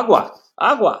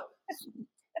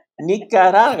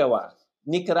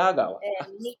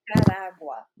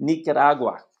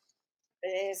 Nicaragua.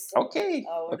 Eso. Okay.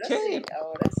 Ahora sí.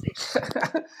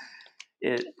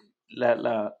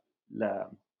 La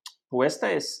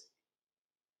poeta es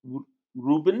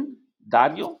Rubén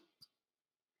Darío.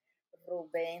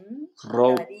 Rubén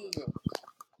Ro- Darío.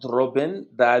 Rubén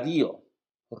Darío.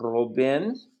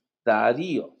 Rubén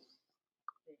Darío.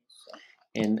 Eso.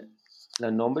 En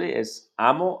el nombre es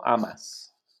Amo,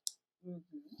 Amas. Ujú.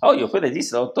 Oh, yo puedo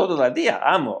decirlo todo el día.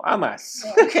 Amo, amas. Sí.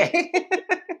 Okay.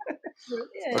 Muy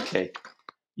bien. Okay.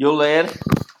 Yo leer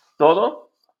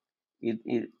todo y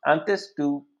antes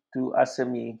tú haces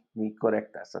mi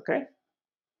correctas, ¿ok?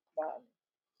 Vale.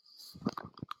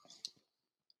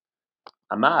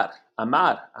 Amar,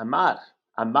 amar, amar,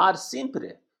 amar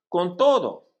siempre, con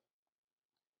todo.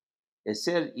 Es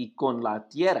ser y con la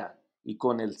tierra y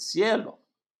con el cielo,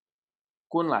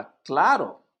 con la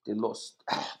claro de los,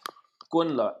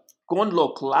 con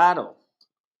lo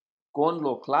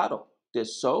claro del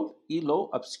sol y lo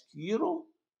obscuro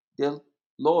del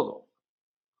lodo.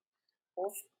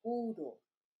 Oscuro.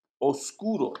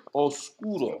 Oscuro.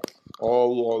 Sí.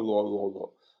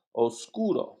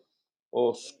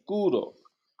 Oscuro.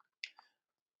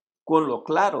 Con lo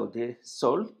claro del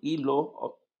sol y lo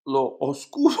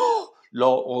oscuro.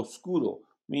 Lo oscuro.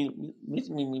 Mi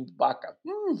vaca.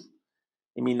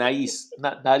 Y mi nariz.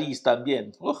 Nariz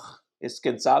también. Es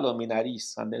cansado mi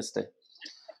nariz en este.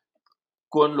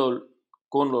 Con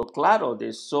lo claro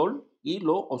del sol y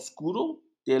lo oscuro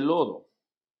del lodo.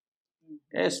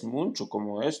 Es mucho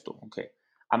como esto. Okay.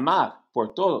 Amar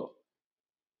por todo.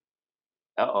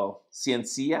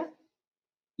 Ciencia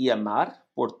y amar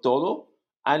por todo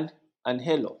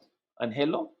anhelo.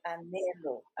 Anhelo.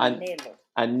 Anhelo. An-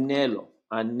 Anhelo.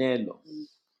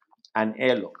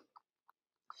 anhelo.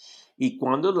 Y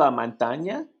cuando la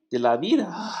montaña de la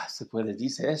vida, se puede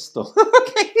decir esto.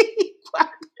 Okay.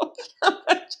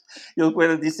 Yo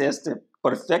puedo decir esto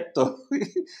perfecto.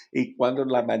 Y cuando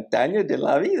la montaña de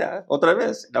la vida, otra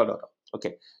vez, no. Ok.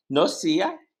 No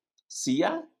sea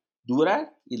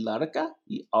dura y larga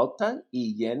y alta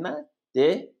y llena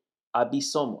de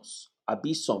abismos.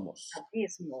 Abismos.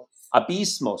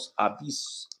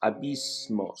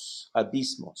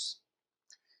 Abismos.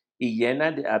 Y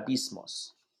llena de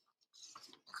abismos.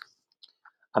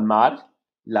 Amar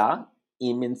la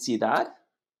inmensidad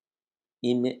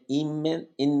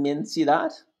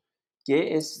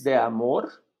que es de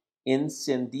amor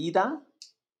encendida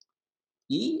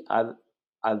y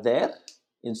arder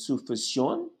en su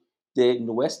fusión de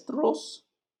nuestros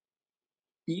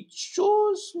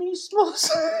bichos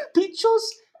mismos.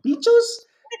 ¿Bichos?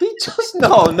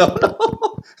 No.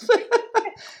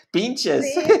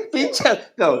 Pinches.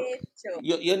 No, Pecho.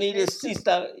 yo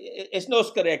necesito, no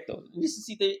es correcto.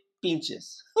 Necesito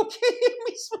pinches. Ok,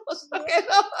 mismos. No, Ok,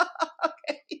 no.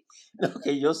 Okay. Lo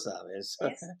que yo sabes.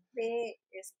 es P,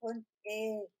 es con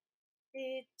E.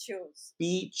 Pechos.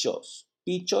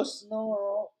 Bichos.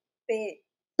 No, P.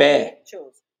 Pe.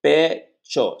 Pechos.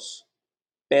 Pechos.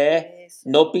 Eso.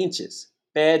 No pinches.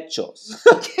 Pechos.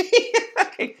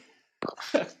 Okay.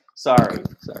 Sorry.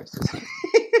 ¿Por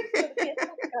qué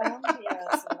no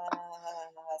cambias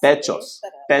las Pechos.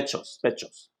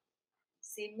 letras?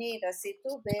 Sí, mira, si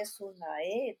tú ves una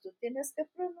E, tú tienes que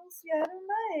pronunciar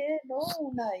una E, no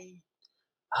una I.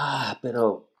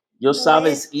 Pero yo No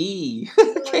sabes es, y.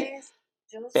 no es,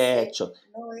 yo sé, Pecho.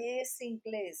 no es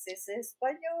inglés, es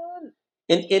español.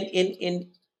 En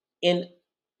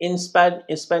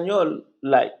español,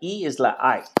 la I es la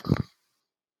I.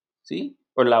 ¿Sí?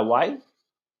 ¿O la Y?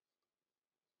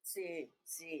 Sí.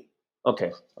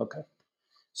 Okay.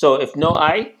 So if no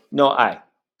I, no I.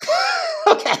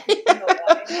 Okay. No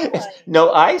hay.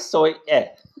 No I, soy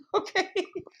E. Okay.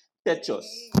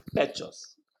 Sí.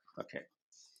 Pechos. Okay.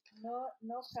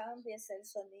 No cambies el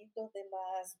sonido de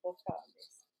las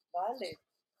vocales, ¿vale?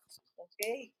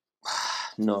 Ok.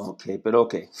 No, okay, pero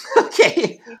okay.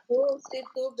 Okay. Si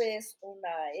tú ves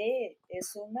una E,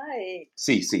 es una E.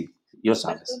 Sí, yo Entonces tú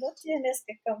sabes. no tienes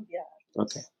que cambiar.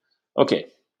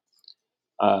 Okay.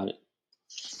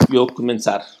 Yo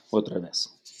comenzar otra vez.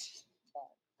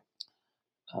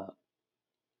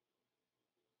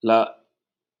 La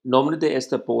nombre de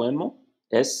este poema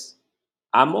es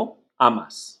Amo,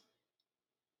 amas.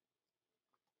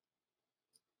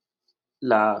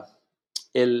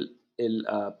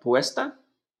 Poeta,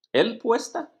 el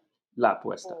poeta, la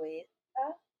poeta.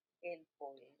 Poeta, el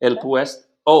El poeta.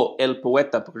 poeta, el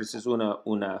poeta, porque ese es un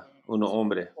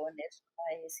hombre. Pones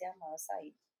una S más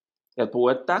ahí. El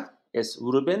poeta es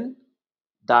Rubén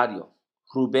Darío.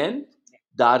 Rubén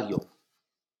Darío.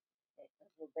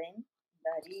 Rubén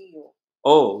Darío.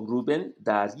 Rubén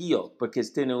Darío, porque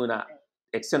tiene una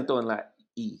acento en la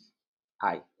I.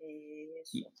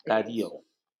 Eso. Darío.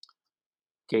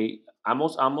 que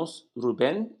amos,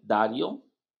 Rubén Darío.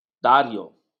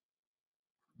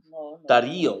 No,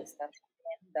 Darío. está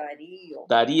bien,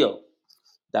 Darío.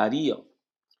 Darío.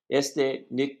 Es de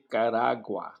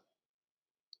Nicaragua.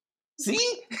 ¿Sí?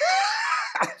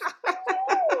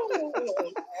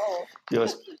 No.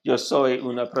 Yo soy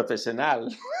una profesional.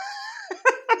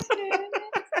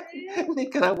 Sí.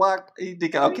 Nicaragua.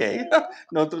 Ok.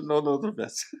 No otra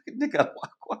vez.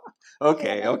 Nicaragua. Ok.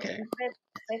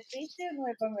 Repite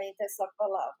nuevamente esa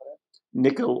palabra.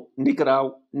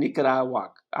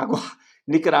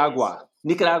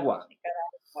 Nicaragua.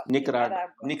 Eso.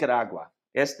 Nicaragua.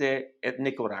 Este es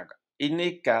Nicaragua. Y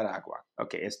Nicaragua.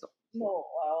 Ok, esto. No,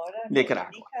 ahora no.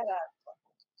 Nicaragua.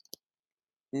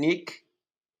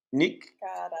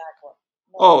 Nicaragua.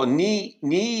 No. Oh,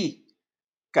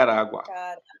 Nicaragua.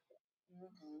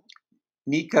 Ujú.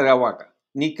 Nicaragua.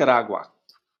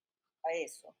 A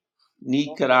eso.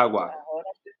 Nicaragua. Okay. Ahora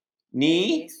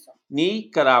eso.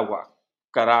 Nicaragua.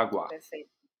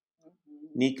 Perfecto. Ujú.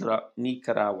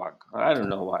 Nicaragua. I don't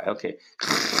know why. Okay.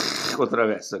 Otra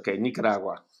vez. Okay.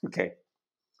 Nicaragua. Okay.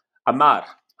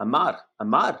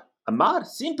 Amar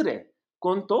siempre,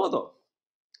 con todo.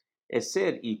 Es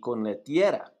ser y con la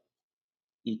tierra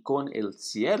y con el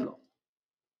cielo.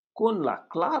 Con lo.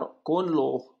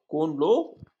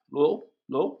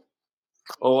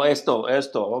 Oh, esto.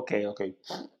 Okay.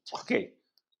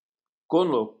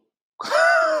 Con lo,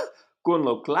 con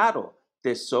lo claro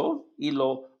del sol y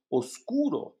lo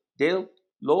oscuro del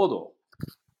lodo.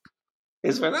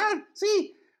 ¿Es verdad?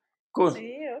 Sí.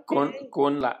 Sí, ok.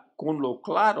 Con lo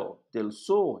claro del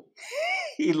sol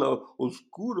y lo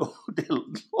oscuro del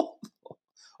lodo.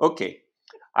 Ok.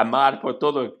 Amar por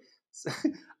todo.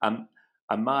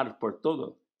 Amar por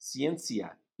todo.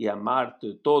 Ciencia y amar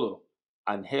de todo.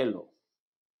 Angelo.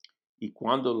 Y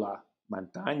cuando la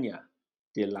montaña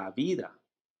de la vida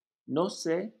no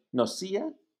sea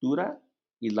dura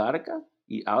y larga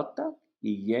y alta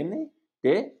y llena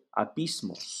de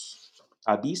abismos.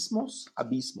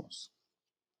 Abismos.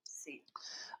 Sí.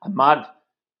 Amar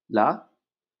la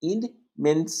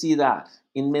inmensidad.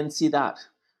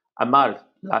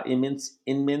 Amar la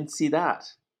inmensidad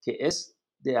que es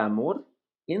de amor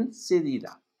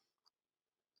encendida.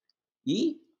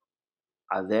 Y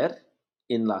arder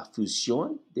en la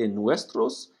fusión de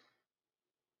nuestros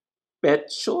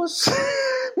pechos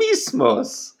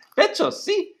mismos. Pechos,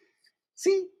 sí.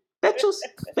 Pechos.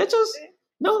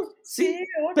 No, Sí, sí.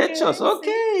 ok, Pechos, ok.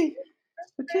 sí.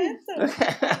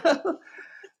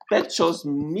 Pechos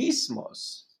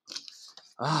mismos.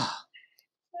 Ay,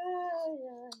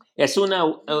 Es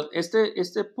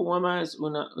este poema es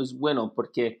bueno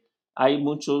porque hay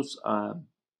muchos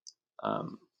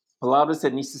palabras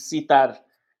que necesitan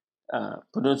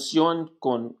pronunciación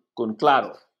con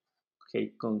claro. Okay,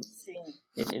 sí, con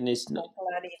con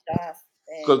claridad.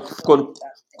 con, Con con,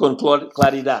 claridad. con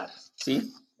claridad, ¿sí?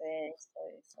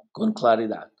 Eso. Con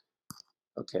claridad.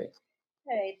 Ok.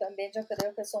 Y también yo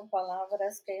creo que son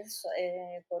palabras que,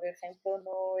 por ejemplo,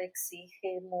 no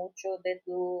exige mucho de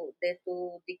tu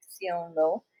dicción,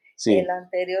 ¿no? Sí. El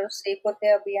anterior sí, porque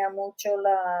había mucho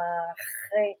la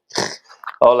G.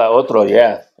 Hola, otro,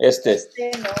 ya. Este.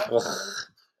 Este no, Ugh,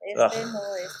 este ugh.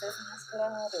 no, este es más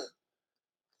claro.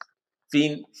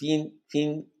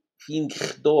 Fingidor.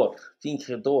 Fingidor,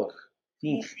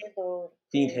 eso.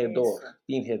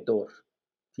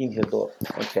 Fingidor.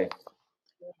 Ok. Este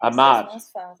es Amar.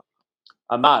 más fácil.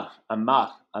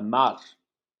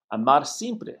 Amar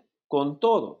siempre, con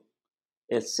todo,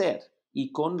 el ser,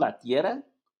 y con la tierra,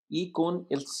 y con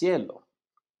el cielo,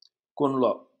 con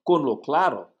lo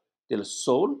claro del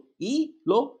sol y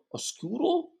lo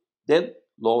oscuro del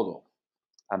lodo.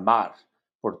 Amar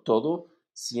por todo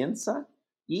ciencia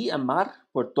y amar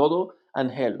por todo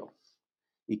angelo.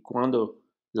 Y cuando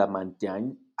la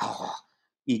montaña,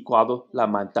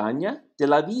 de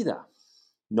la vida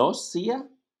no sea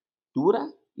dura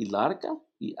y larga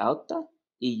y alta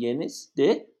y llenes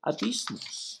de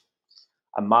abismos.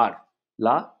 Amar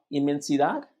la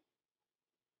inmensidad.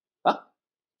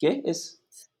 ¿Qué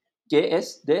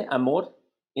es de amor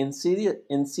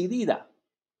encendida?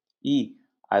 Y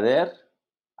arder,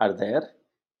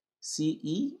 sí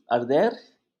y arder,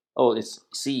 es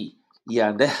sí y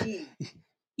arder,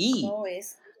 Y y no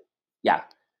es. ya,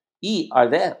 y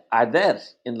arder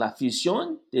en la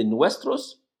fusión de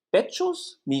nuestros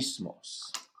pechos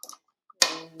mismos.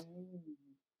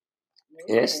 Muy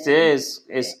Este bien, es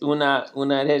muy bien.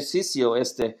 un ejercicio,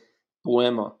 este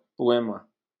poema.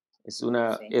 Es un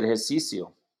Sí,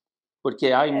 ejercicio,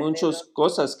 porque hay muchas pero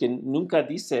cosas que nunca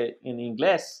dice en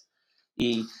inglés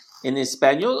y en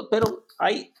español, pero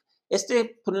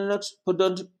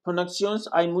pronunciaciones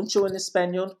hay mucho en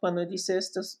español cuando dice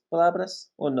estas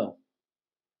palabras o no?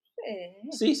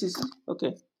 Sí. Sí. Ok.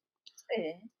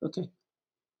 Sí.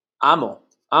 Amo,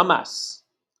 amas.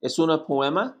 Es un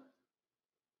poema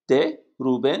de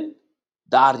Rubén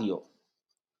Darío.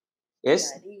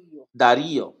 Es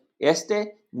Darío.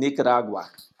 Nicaragua.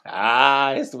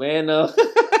 Es bueno. Sí.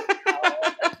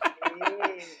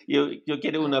 Yo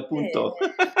quiero un punto.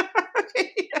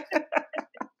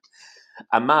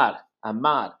 Amar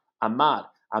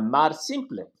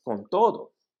simple, con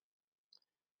todo.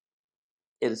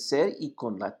 El ser y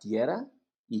con la tierra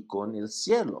y con el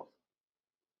cielo.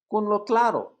 Con lo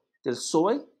claro del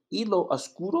sol y lo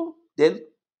oscuro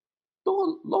del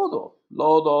lodo.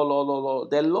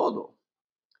 Del lodo.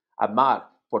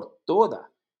 Amar por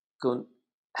toda.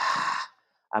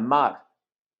 Amar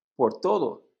por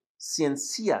todo.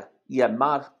 Ciencia y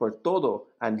amar por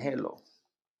todo anhelo.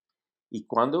 Y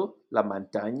cuando la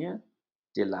montaña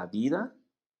de la vida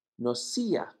nos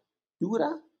sea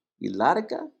dura y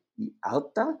larga y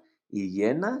alta y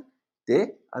llena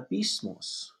de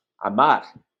abismos. Amar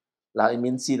la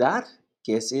inmensidad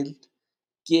que es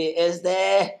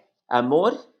de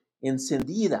amor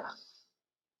encendida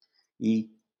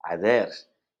y arder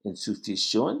en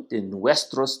sucesión de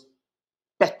nuestros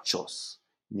pechos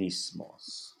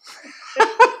mismos.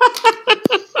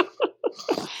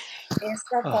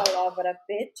 Esta palabra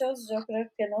pechos, yo creo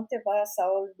que no te vas a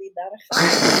olvidar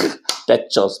jamás.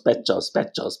 Pechos.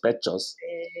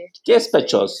 ¿Qué es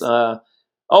pechos?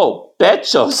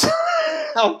 Pechos.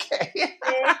 Ok.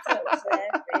 Pechos.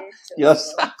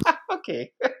 Dios. Ok.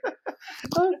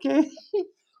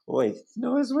 Uy,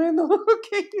 no es bueno.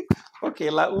 Ok,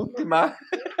 la última.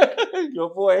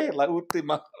 Yo voy, la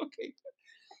última. Ok.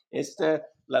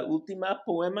 La última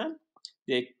poema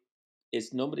el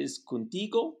nombre es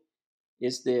Contigo.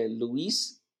 Es de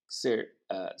Luis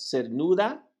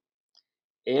Cernuda.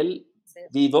 Él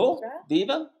viva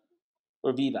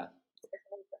o viva.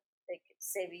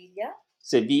 Sevilla.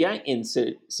 Sevilla,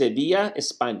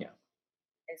 España.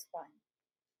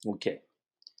 Ok.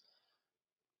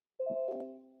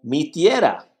 Mi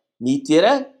tierra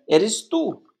eres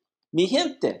tú. Mi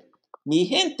gente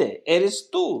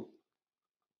eres tú.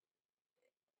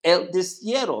 El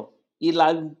destierro y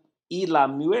la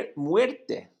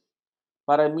muerte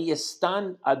para mí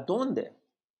están a donde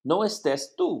no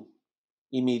estés tú.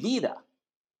 Y mi vida,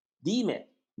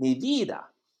 dime, mi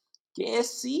vida, ¿qué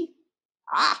es si?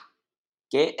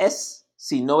 ¿Qué es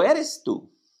si no eres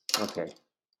tú? Ok.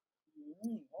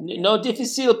 No es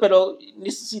difícil, pero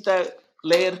necesita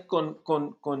leer con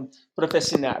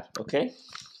profesional, ¿ok?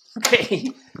 Ok.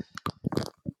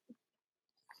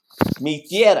 Mi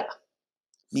tierra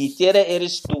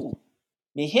eres tú.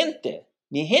 Mi gente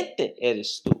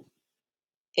eres tú.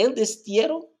 El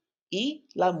destierro y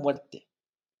la muerte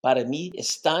para mí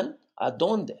están a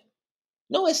donde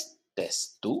no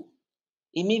estés tú.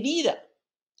 Y mi vida,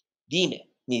 dime,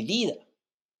 mi vida,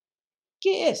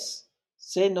 ¿qué es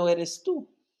si no eres tú?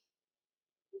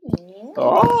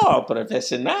 Oh,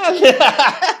 profesional.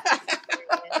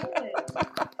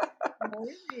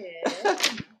 Muy bien.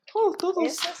 Todos.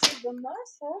 Esa ha sido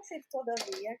más fácil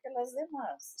todavía que las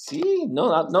demás. Sí,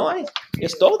 no hay.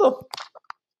 Es todo.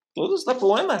 Todos los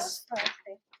poemas.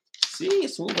 Sí,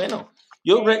 es muy bueno.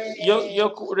 Yo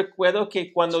recuerdo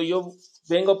que cuando yo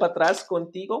vengo para atrás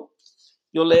contigo,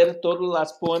 yo leer todos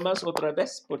los poemas otra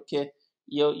vez porque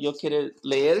yo quiero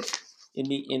leer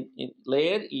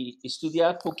leer y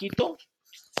estudiar poquito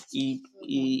y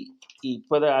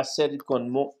puedo hacer con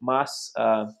más,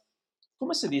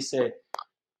 ¿cómo se dice?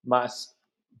 Más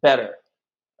better.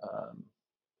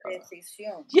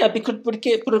 Precisión.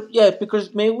 Porque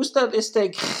me gusta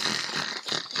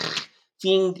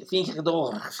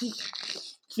fingidor.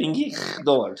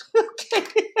 Fingidor.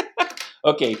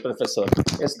 Ok, profesor,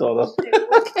 es todo.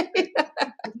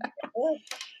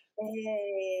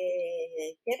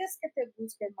 ¿Quieres que te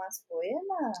busque más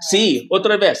poemas? Sí,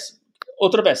 otra vez,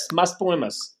 más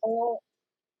poemas. O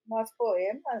más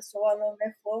poemas, o a lo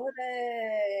mejor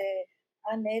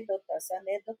anécdotas.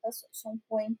 Anécdotas son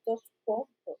cuentos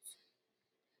cortos.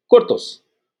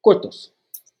 Cortos.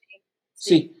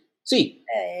 Sí.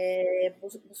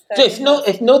 Buscaremos.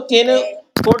 If no tiene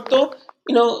corto,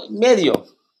 medio.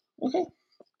 Okay.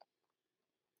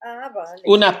 Vale.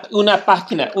 Una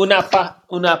página.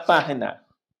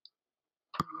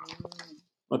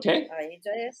 Okay. Ahí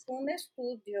ya es un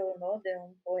estudio, ¿no? De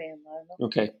un poema, ¿no?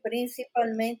 Okay.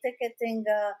 Principalmente que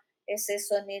tenga ese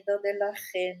sonido del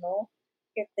ajeno,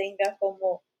 que tenga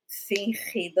como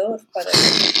fingidor para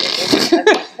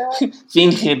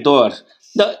Fingidor.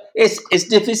 No, es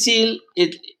difícil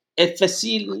es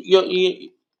fácil,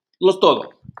 los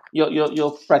todo.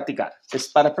 Yo practicar, es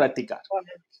para practicar.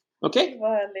 Vale, ¿Ok?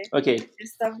 vale. Ok.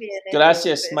 Está bien.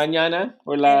 Gracias. Entonces, Mañana,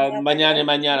 o de la nada, mañana y gracias.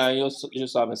 mañana, yo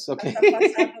sabes. Ok. Hasta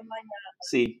pasado mañana.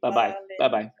 Sí, bye bye. Vale. Bye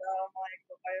bye.